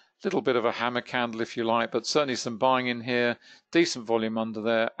 Little bit of a hammer candle, if you like, but certainly some buying in here, decent volume under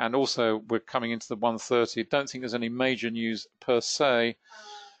there, and also we're coming into the 130. Don't think there's any major news per se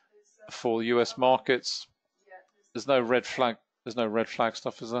for the US markets. There's no red flag. There's no red flag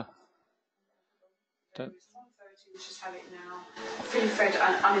stuff, is there? Don't. Which is how it now. Fully fed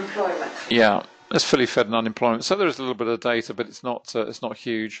unemployment. Yeah, it's fully fed and unemployment. So there is a little bit of data, but it's not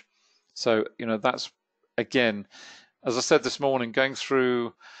huge. So that's, again, as I said this morning, going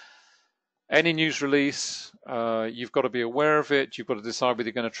through any news release, you've got to be aware of it. You've got to decide whether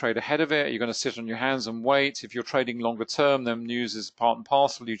you're going to trade ahead of it. You're going to sit on your hands and wait. If you're trading longer term, then news is part and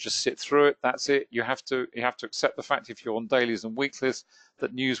parcel. You just sit through it. That's it. You have to accept the fact, if you're on dailies and weeklies,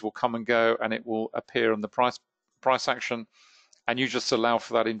 that news will come and go, and it will appear in the price action. And you just allow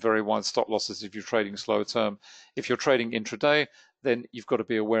for that in very wide stop losses if you're trading slower term. If you're trading intraday, then you've got to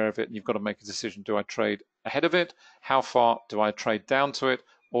be aware of it, and you've got to make a decision. Do I trade ahead of it? How far do I trade down to it?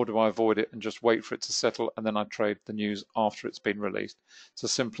 Or do I avoid it and just wait for it to settle, and then I trade the news after it's been released? It's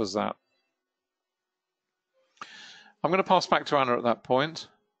as simple as that. I'm going to pass back to Anna at that point.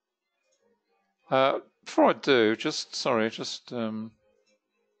 Before I do, let's just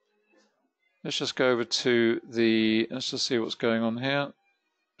go over to let's just see what's going on here.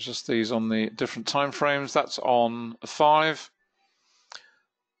 Just these on the different time frames. That's on 5.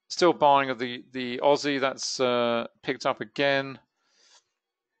 Still buying of the Aussie. That's picked up again.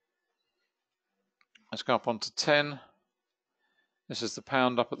 Let's go up onto 10. This is the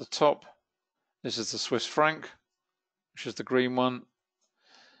pound up at the top. This is the Swiss franc, which is the green one.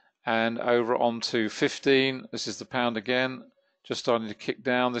 And over onto 15. This is the pound again, just starting to kick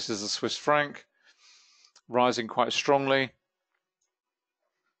down. This is the Swiss franc, rising quite strongly.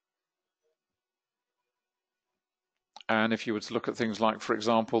 And if you were to look at things like, for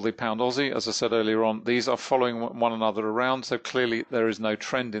example, the pound Aussie, as I said earlier on, these are following one another around. So clearly there is no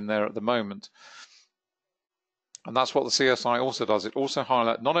trend in there at the moment. And that's what the CSI also does. It also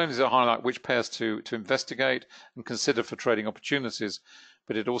highlights, not only does it highlight which pairs to investigate and consider for trading opportunities,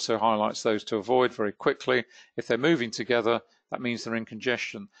 but it also highlights those to avoid very quickly. If they're moving together, that means they're in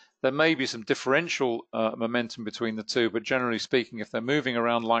congestion. There may be some differential momentum between the two, but generally speaking, if they're moving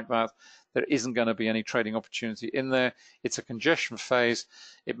around like that, there isn't going to be any trading opportunity in there. It's a congestion phase.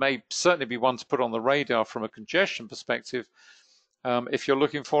 It may certainly be one to put on the radar from a congestion perspective if you're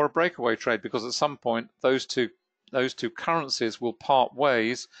looking for a breakaway trade, because at some point those two those two currencies will part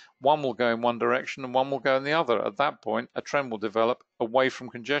ways. One will go in one direction and one will go in the other. At that point, a trend will develop away from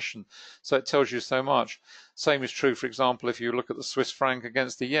congestion. So it tells you so much. Same is true, for example, if you look at the Swiss franc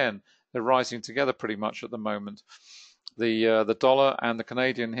against the yen. They're rising together pretty much at the moment. The dollar and the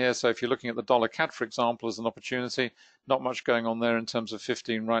Canadian here. So if you're looking at the dollar CAD, for example, as an opportunity, not much going on there in terms of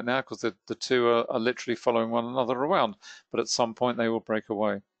 15 right now, because the two are literally following one another around. But at some point they will break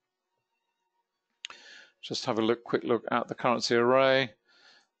away. Just have a quick look at the currency array.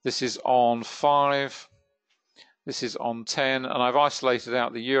 This is on 5. This is on 10, and I've isolated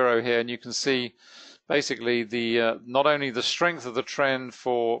out the euro here, and you can see basically the not only the strength of the trend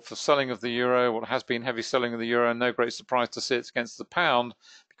for selling of the euro, what has been heavy selling of the euro, no great surprise to see it's against the pound,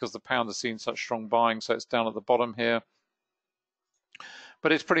 because the pound has seen such strong buying, so it's down at the bottom here.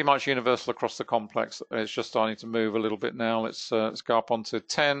 But it's pretty much universal across the complex. It's just starting to move a little bit now. Let's go up onto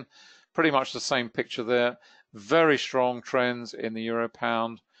 10. Pretty much the same picture there. Very strong trends in the euro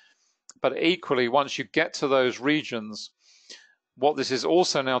pound. But equally, once you get to those regions, what this is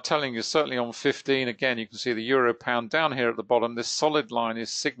also now telling you, certainly on 15, again, you can see the euro pound down here at the bottom. This solid line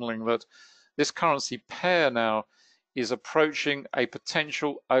is signaling that this currency pair now is approaching a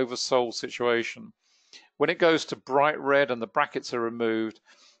potential oversold situation. When it goes to bright red and the brackets are removed,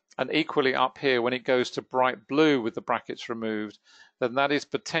 and equally up here, when it goes to bright blue with the brackets removed, then that is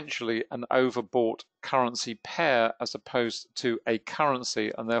potentially an overbought currency pair as opposed to a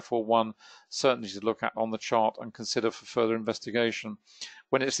currency, and therefore one certainly to look at on the chart and consider for further investigation.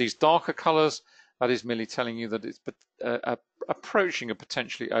 When it's these darker colors, that is merely telling you that it's approaching a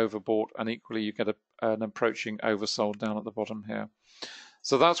potentially overbought, and equally you get an approaching oversold down at the bottom here.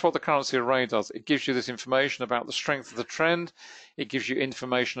 So that's what the currency array does. It gives you this information about the strength of the trend. It gives you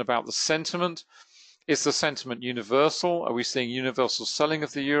information about the sentiment. Is the sentiment universal? Are we seeing universal selling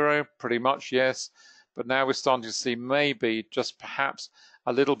of the euro? Pretty much, yes. But now we're starting to see maybe just perhaps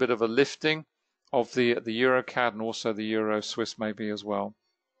a little bit of a lifting of the euro CAD and also the euro Swiss maybe as well.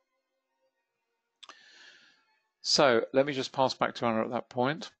 So let me just pass back to Anna at that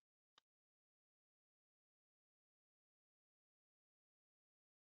point.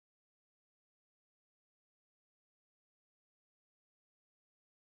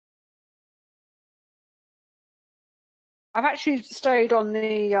 I've actually stayed on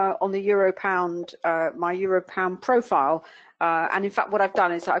the euro pound, my euro pound profile, and in fact, what I've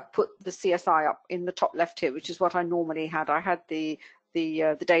done is I've put the CSI up in the top left here, which is what I normally had. I had the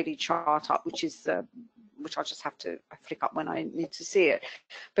daily chart up, which I just have to flick up when I need to see it,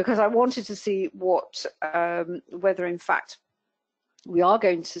 because I wanted to see what whether in fact we are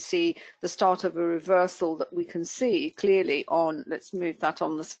going to see the start of a reversal that we can see clearly on, let's move that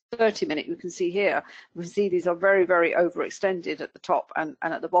on the 30-minute, you can see here, we see these are very, very overextended at the top and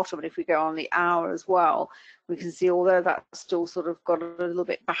at the bottom. And if we go on the hour as well, we can see, although that's still sort of got a little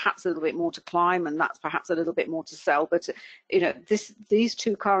bit, perhaps a little bit more to climb, and that's perhaps a little bit more to sell. But, you know, these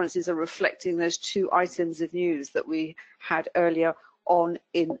two currencies are reflecting those two items of news that we had earlier on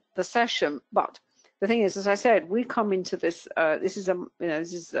in the session. But the thing is, as I said, we come into this. This is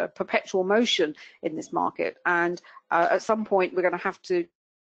a perpetual motion in this market, and at some point we're going to have to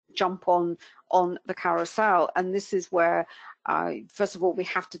jump on the carousel. And this is where, first of all, we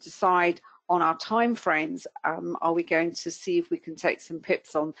have to decide on our time frames. Are we going to see if we can take some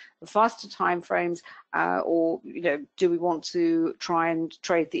pips on the faster time frames, or do we want to try and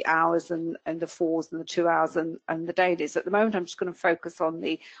trade the hours and the 4s and the 2 hours and the dailies? At the moment, I'm just going to focus on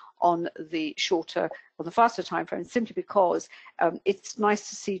the shorter or the faster time frame, simply because it's nice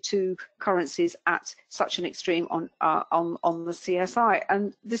to see two currencies at such an extreme on the CSI.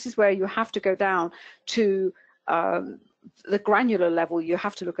 And this is where you have to go down to the granular level. You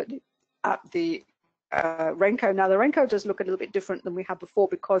have to look at the renko. Now the renko does look a little bit different than we had before,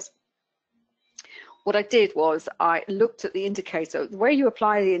 because what I did was I looked at the indicator. The way you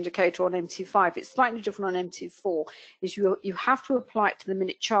apply the indicator on MT5, it's slightly different on MT4, is you have to apply it to the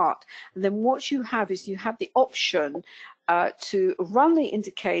minute chart. And then what you have is you have the option to run the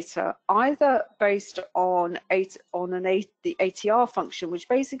indicator either based on the ATR function, which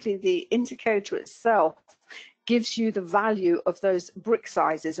basically the indicator itself gives you the value of those brick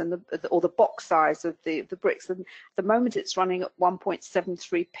sizes and or the box size of the bricks. And at the moment it's running at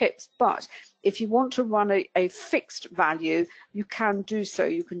 1.73 pips, but if you want to run a fixed value, you can do so.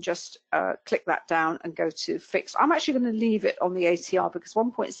 You can just click that down and go to fixed. I'm actually going to leave it on the ATR, because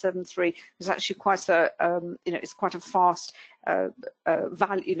 1.73 is actually quite a it's quite a fast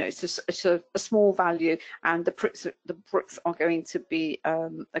value. It's a small value, and the bricks are going to be are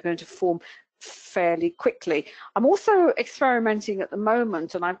going to form fairly quickly. I'm also experimenting at the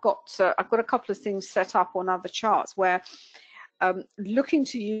moment, and I've got a couple of things set up on other charts where looking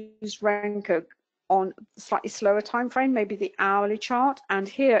to use renko on slightly slower time frame, maybe the hourly chart. And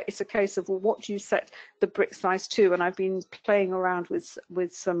here it's a case of, well, what do you set the brick size to? And I've been playing around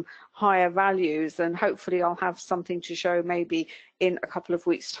with some higher values, and hopefully I'll have something to show maybe in a couple of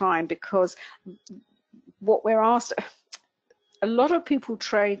weeks' time, because what we're asked, a lot of people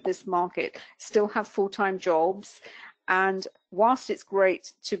trade this market still have full-time jobs, and whilst it's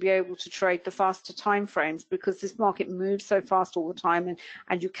great to be able to trade the faster time frames, because this market moves so fast all the time,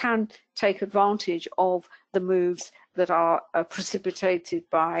 and you can take advantage of the moves that are precipitated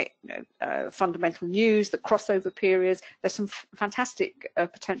by fundamental news, the crossover periods. There's some fantastic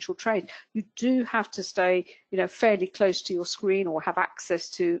potential trade. You do have to stay fairly close to your screen or have access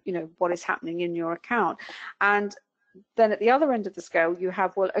to what is happening in your account. And then at the other end of the scale, you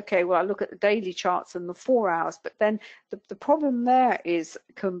have, well, okay, well, I look at the daily charts and the 4 hours, but then the problem there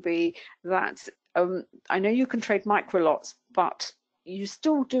can be that I know you can trade micro lots, but you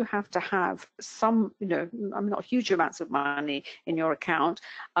still do have to have some, not huge amounts of money in your account,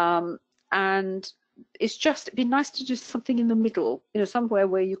 and it'd be nice to do something in the middle, somewhere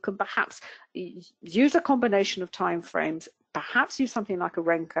where you can perhaps use a combination of time frames, perhaps use something like a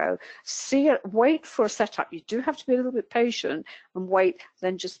renko, wait for a setup. You do have to be a little bit patient and wait,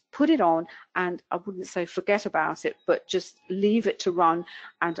 then just put it on, and I wouldn't say forget about it, but just leave it to run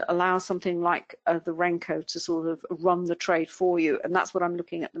and allow something like the renko to sort of run the trade for you. And that's what I'm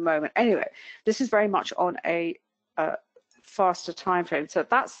looking at the moment. Anyway, this is very much on a faster time frame. So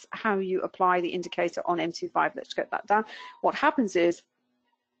that's how you apply the indicator on MT5. Let's get that down. What happens is,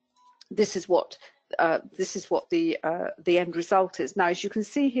 this is what the end result is. Now, as you can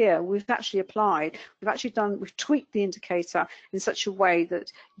see here, we've tweaked the indicator in such a way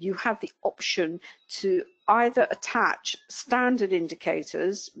that you have the option to either attach standard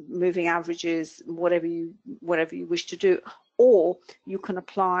indicators, moving averages, whatever you wish to do, or you can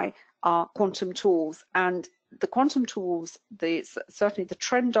apply quantum tools. And the quantum tools, certainly the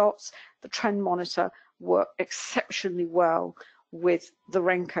trend dots, the trend monitor, work exceptionally well with the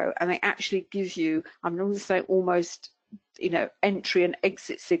renko, and they actually give you, I'm not going to say almost entry and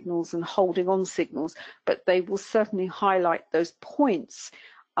exit signals and holding on signals, but they will certainly highlight those points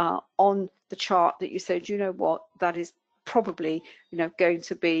on the chart that you say, do you know what, that is probably going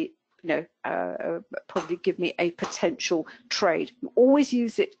to be probably give me a potential trade. You always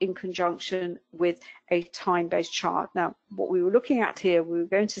use it in conjunction with a time-based chart. Now, what we were looking at here, we were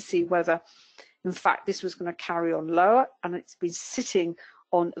going to see whether in fact this was going to carry on lower, and it's been sitting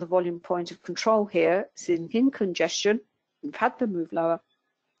on the volume point of control here, sitting in congestion. We've had the move lower,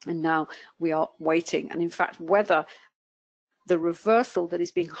 and now we are waiting. And in fact, whether the reversal that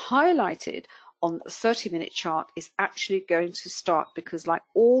is being highlighted on the 30-minute chart is actually going to start, because like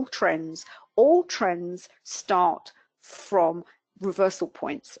all trends start from reversal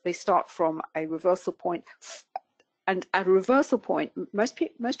points. They start from a reversal point, and at a reversal point, most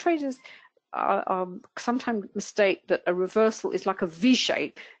traders sometimes mistake that a reversal is like a V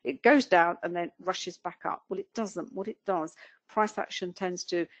shape. It goes down and then rushes back up. Well, it doesn't. What it does, price action tends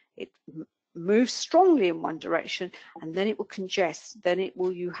to, it moves strongly in one direction, and then it will congest. Then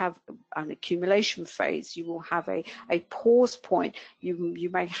you have an accumulation phase. You will have a pause point. You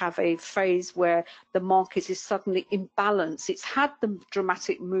may have a phase where the market is suddenly in balance. It's had the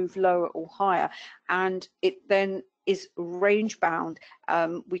dramatic move lower or higher, and it then is range bound.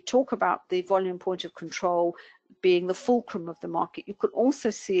 We talk about the volume point of control being the fulcrum of the market. You could also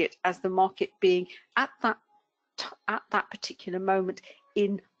see it as the market being at that particular moment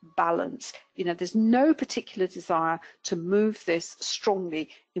in balance. There's no particular desire to move this strongly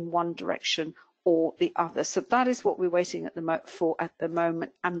in one direction or the other. So that is what we're waiting at the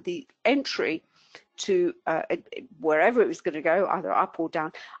moment. And the entry to wherever it was going to go, either up or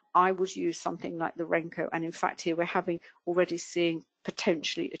down, I would use something like the renko. And in fact, here we're already seeing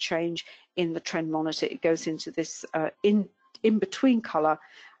potentially a change in the trend monitor. It goes into this in between color,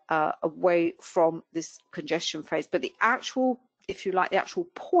 away from this congestion phase. But the actual, if you like, the actual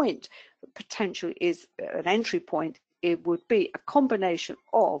point potentially is an entry point. It would be a combination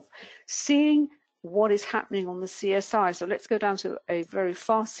of seeing what is happening on the CSI. So let's go down to a very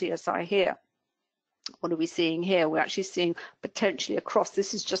fast CSI here. What are we seeing here? We're actually seeing potentially across,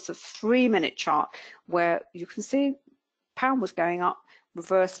 this is just a 3-minute chart where you can see pound was going up,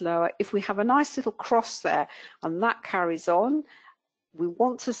 reverse lower. If we have a nice little cross there and that carries on, we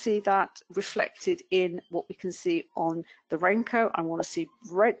want to see that reflected in what we can see on the renko. I want to see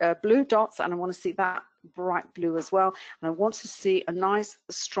blue dots, and I want to see that bright blue as well. And I want to see a nice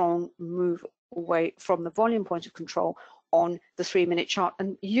strong move away from the volume point of control on the 3-minute chart.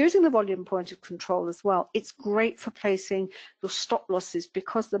 And using the volume point of control as well, it's great for placing your stop losses,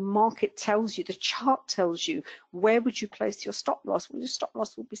 because the market tells you, the chart tells you, where would you place your stop loss? Well, your stop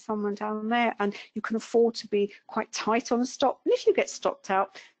loss will be somewhere down there, and you can afford to be quite tight on a stop. And if you get stopped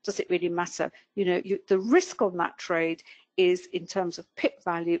out, does it really matter? You know, the risk on that trade is, in terms of pip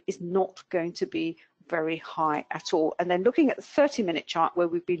value, is not going to be very high at all. And then looking at the 30-minute chart, where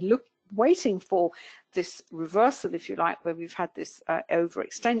we've been waiting for this reversal, if you like, where we've had this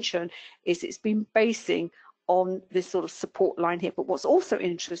overextension, is it's been basing on this sort of support line here. But what's also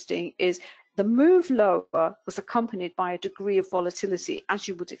interesting is the move lower was accompanied by a degree of volatility. As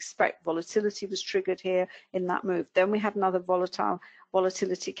you would expect, volatility was triggered here in that move. Then we had another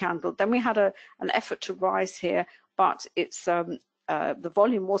volatility candle. Then we had an effort to rise here, but it's the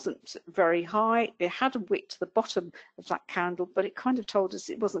volume wasn't very high. It had a wick to the bottom of that candle, but it kind of told us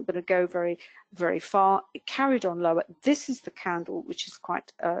it wasn't going to go very far. It carried on lower. This is the candle which is quite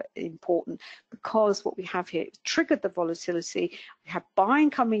important, because what we have here, it triggered the volatility. We have buying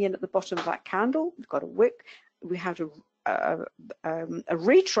coming in at the bottom of that candle. We've got a wick. We had a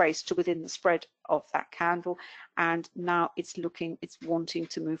retrace to within the spread of that candle, and now it's wanting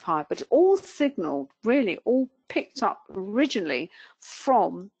to move higher. But it all signaled, really all picked up originally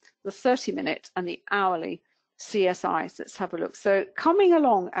from the 30-minute and the hourly CSIs. Let's have a look. So coming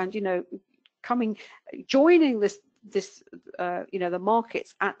along and, you know, joining this you know, the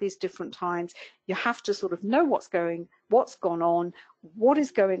markets at these different times, you have to sort of know what's gone on, what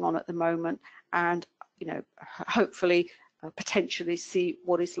is going on at the moment, and, you know, hopefully potentially see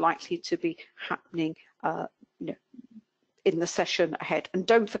what is likely to be happening you know, in the session ahead. And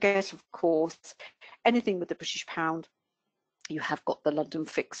don't forget, of course, anything with the British pound, you have got the London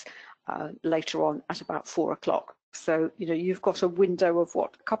fix later on at about 4 o'clock. So, you know, you've got a window of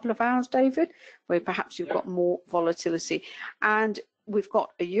what, a couple of hours, David, where perhaps you've got more volatility. And we've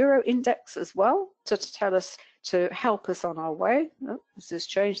got a euro index as well to tell us, to help us on our way. Oh, this has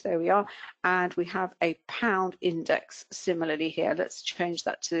changed, there we are. And we have a pound index similarly here. Let's change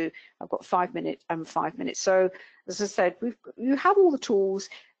that to, I've got 5 minute and 5 minutes. So as I said, you have all the tools,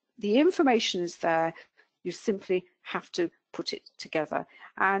 the information is there, you simply have to put it together.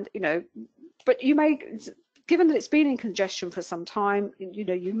 And, you know, but you may, given that it's been in congestion for some time, you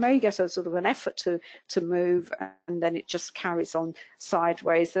know, you may get a sort of an effort to move, and then it just carries on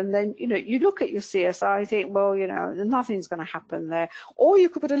sideways. And then, you know, you look at your CSI, think, well, you know, nothing's going to happen there. Or you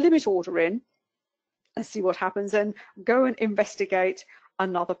could put a limit order in and see what happens, and go and investigate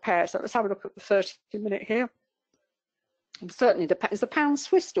another pair. So let's have a look at the 30-minute here. And certainly, is the pound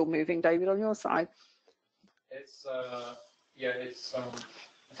Swiss still moving, David, on your side? It's yeah, it's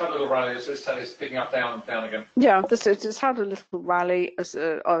had a little rally. It's picking up, down again. Yeah, it's had a little rally.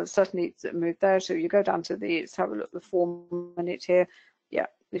 Certainly it's moved there. So you go down to let's have a look at the 4 minute here. Yeah,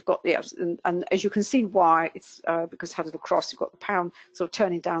 we've got the and as you can see why, it's because it had a little cross. You've got the pound sort of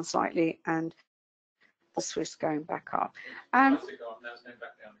turning down slightly, and the Swiss going back up. And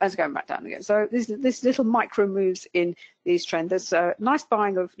it's going back down again. So this little micro moves in these trends. There's a nice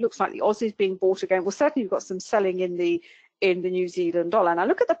buying of, looks like the Aussies being bought again. Well, certainly you've got some selling in the New Zealand dollar. And I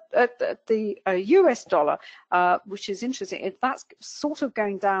look at the US dollar, which is interesting. That's sort of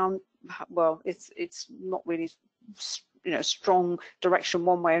going down. Well, it's not really, you know, strong direction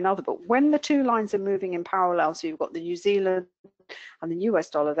one way or another. But when the two lines are moving in parallel, so you've got the New Zealand and the US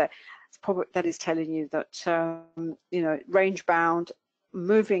dollar there, it's probably, that is telling you that you know, range bound,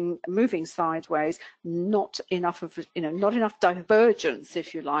 moving sideways, not enough of, you know, not enough divergence,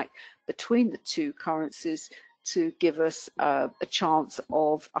 if you like, between the two currencies to give us a chance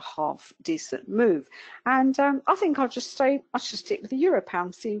of a half decent move. And I think I'll just stick with the euro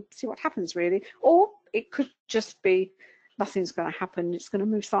pound, see what happens really. Or it could just be nothing's going to happen, it's going to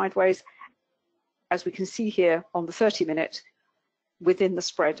move sideways, as we can see here on the 30-minute, within the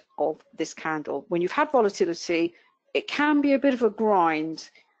spread of this candle. When you've had volatility, it can be a bit of a grind,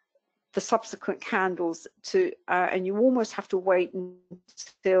 the subsequent candles, to and you almost have to wait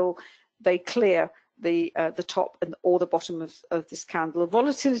until they clear the top or the bottom of this candle. The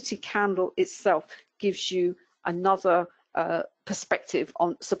volatility candle itself gives you another perspective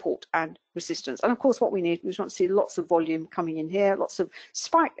on support and resistance. And of course, what we want to see lots of volume coming in here, lots of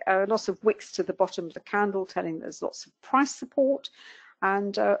spike, lots of wicks to the bottom of the candle, telling there's lots of price support.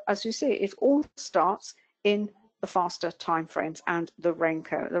 And as you see, it all starts in the faster time frames and the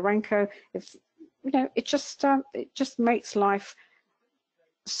renko. The renko, if you know, it just makes life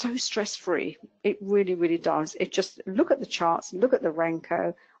so stress-free. It really, really does. It just, look at the charts, look at the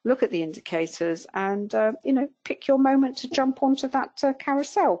renko, look at the indicators, and you know, pick your moment to jump onto that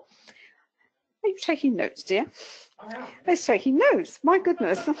carousel. Are you taking notes, dear? They're taking notes. My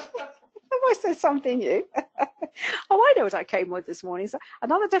goodness. Have I said something new? Oh, I know what I came with this morning. So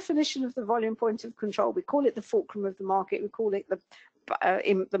another definition of the volume point of control. We call it the fulcrum of the market. We call it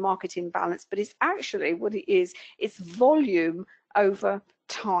the market imbalance, but it's actually what it is. It's volume over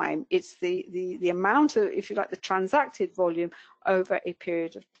time. It's the amount of, if you like, the transacted volume over a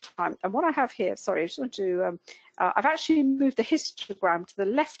period of time. And what I have here, sorry, I just want to, I've actually moved the histogram to the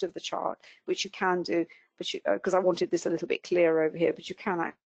left of the chart, which you can do, but because I wanted this a little bit clearer over here, but you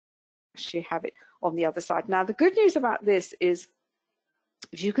can actually have it on the other side. Now, the good news about this is,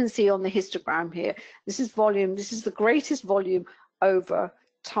 if you can see on the histogram here, this is volume, this is the greatest volume over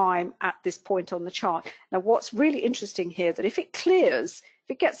time at this point on the chart. Now, what's really interesting here, that if it clears,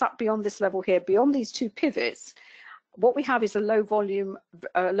 if it gets up beyond this level here, beyond these two pivots, what we have is a low volume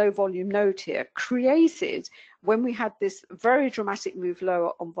node here, created when we had this very dramatic move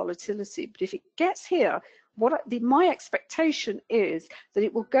lower on volatility. But if it gets here, my expectation is that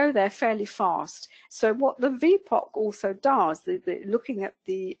it will go there fairly fast. So what the VPOC also does, looking at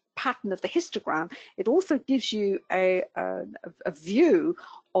the pattern of the histogram, it also gives you a view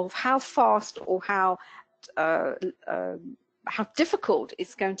of how fast or how difficult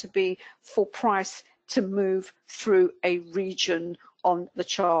it's going to be for price to move through a region on the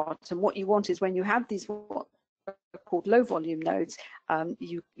chart. And what you want is, when you have these what are called low volume nodes,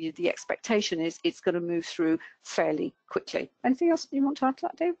 the expectation is it's going to move through fairly quickly. Anything else you want to add to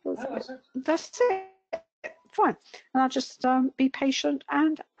that, Dave? No, that's it. That's it. Fine. And I'll just be patient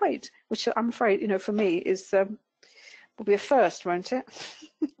and wait, which I'm afraid, you know, for me is will be a first, won't it?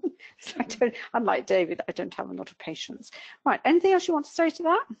 So unlike David, I don't have a lot of patience. Right. Anything else you want to say to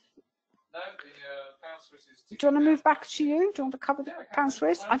that? No, the pound Swiss is. Do you want to move back to you? Do you want to cover the pound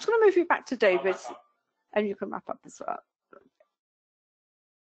Swiss? I'm just going to move you back to David, and you can wrap up as well.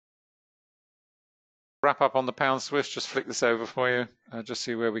 Wrap up on the pound Swiss. Just flick this over for you. Just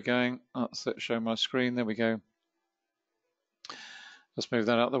see where we're going. That's it. Show my screen. There we go. Let's move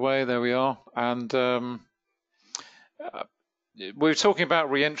that out of the way. There we are. And we were talking about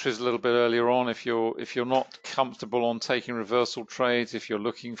re-entries a little bit earlier on. If you're not comfortable on taking reversal trades, if you're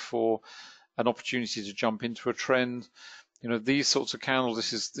looking for an opportunity to jump into a trend, you know, these sorts of candles,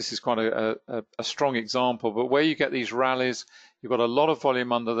 this is quite a strong example. But where you get these rallies, you've got a lot of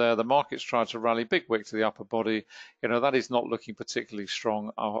volume under there. The market's tried to rally, big wick to the upper body. You know, that is not looking particularly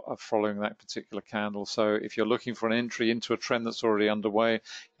strong following that particular candle. So if you're looking for an entry into a trend that's already underway, you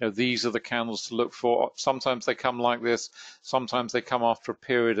know, these are the candles to look for. Sometimes they come like this. Sometimes they come after a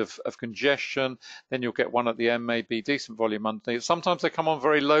period of congestion. Then you'll get one at the end, maybe decent volume underneath. Sometimes they come on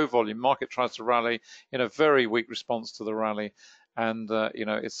very low volume. Market tries to rally in a very weak response to the rally. And you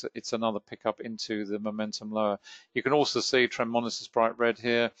know, it's another pickup into the momentum lower. You can also see trend monitor's bright red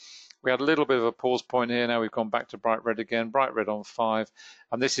here. We had a little bit of a pause point here. Now we've gone back to bright red again, bright red on 5,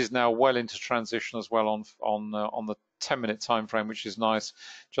 and this is now well into transition as well on the 10-minute time frame, which is nice.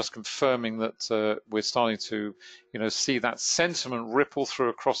 Just confirming that we're starting to, you know, see that sentiment ripple through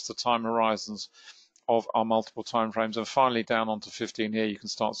across the time horizons of our multiple time frames. And finally, down onto 15 here, you can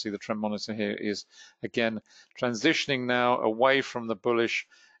start to see the trend monitor here is again transitioning now away from the bullish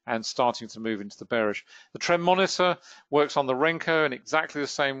and starting to move into the bearish. The trend monitor works on the renko in exactly the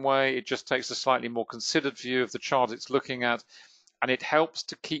same way. It just takes a slightly more considered view of the chart it's looking at, and it helps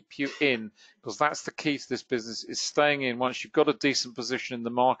to keep you in, because that's the key to this business, is staying in. Once you've got a decent position in the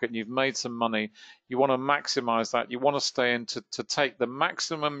market and you've made some money, you want to maximize that. You want to stay in to take the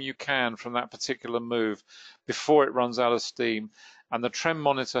maximum you can from that particular move before it runs out of steam. And the trend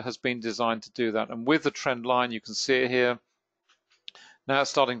monitor has been designed to do that. And with the trend line, you can see it here. Now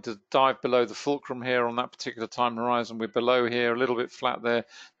it's starting to dive below the fulcrum here on that particular time horizon. We're below here, a little bit flat there,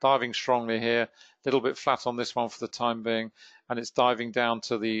 diving strongly here, a little bit flat on this one for the time being, and it's diving down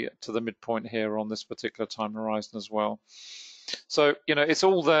to the midpoint here on this particular time horizon as well. So, you know, it's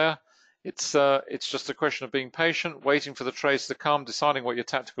all there. It's just a question of being patient, waiting for the trades to come, deciding what your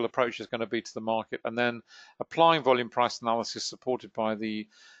tactical approach is going to be to the market, and then applying volume price analysis supported by the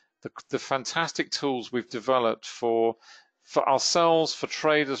fantastic tools we've developed for ourselves, for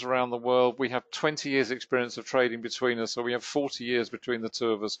traders around the world. We have 20 years experience of trading between us, so we have 40 years between the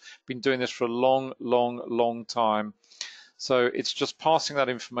two of us. Been doing this for a long, long, long time. So it's just passing that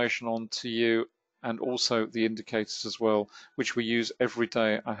information on to you, and also the indicators as well, which we use every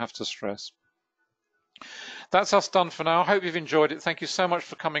day, I have to stress. That's us done for now. I hope you've enjoyed it. Thank you so much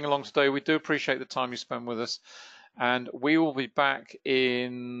for coming along today. We do appreciate the time you spend with us. And we will be back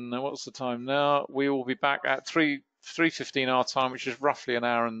in, what's the time now? We will be back at 3 3:15 our time, which is roughly an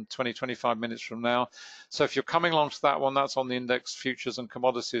hour and 25 minutes from now. So if you're coming along to that one, that's on the index futures and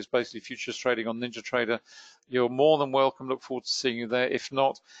commodities, basically futures trading on NinjaTrader. You're more than welcome. Look forward to seeing you there. If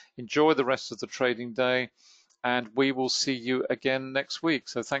not, enjoy the rest of the trading day, and we will see you again next week.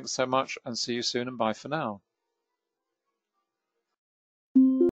 So thanks so much, and see you soon, and bye for now.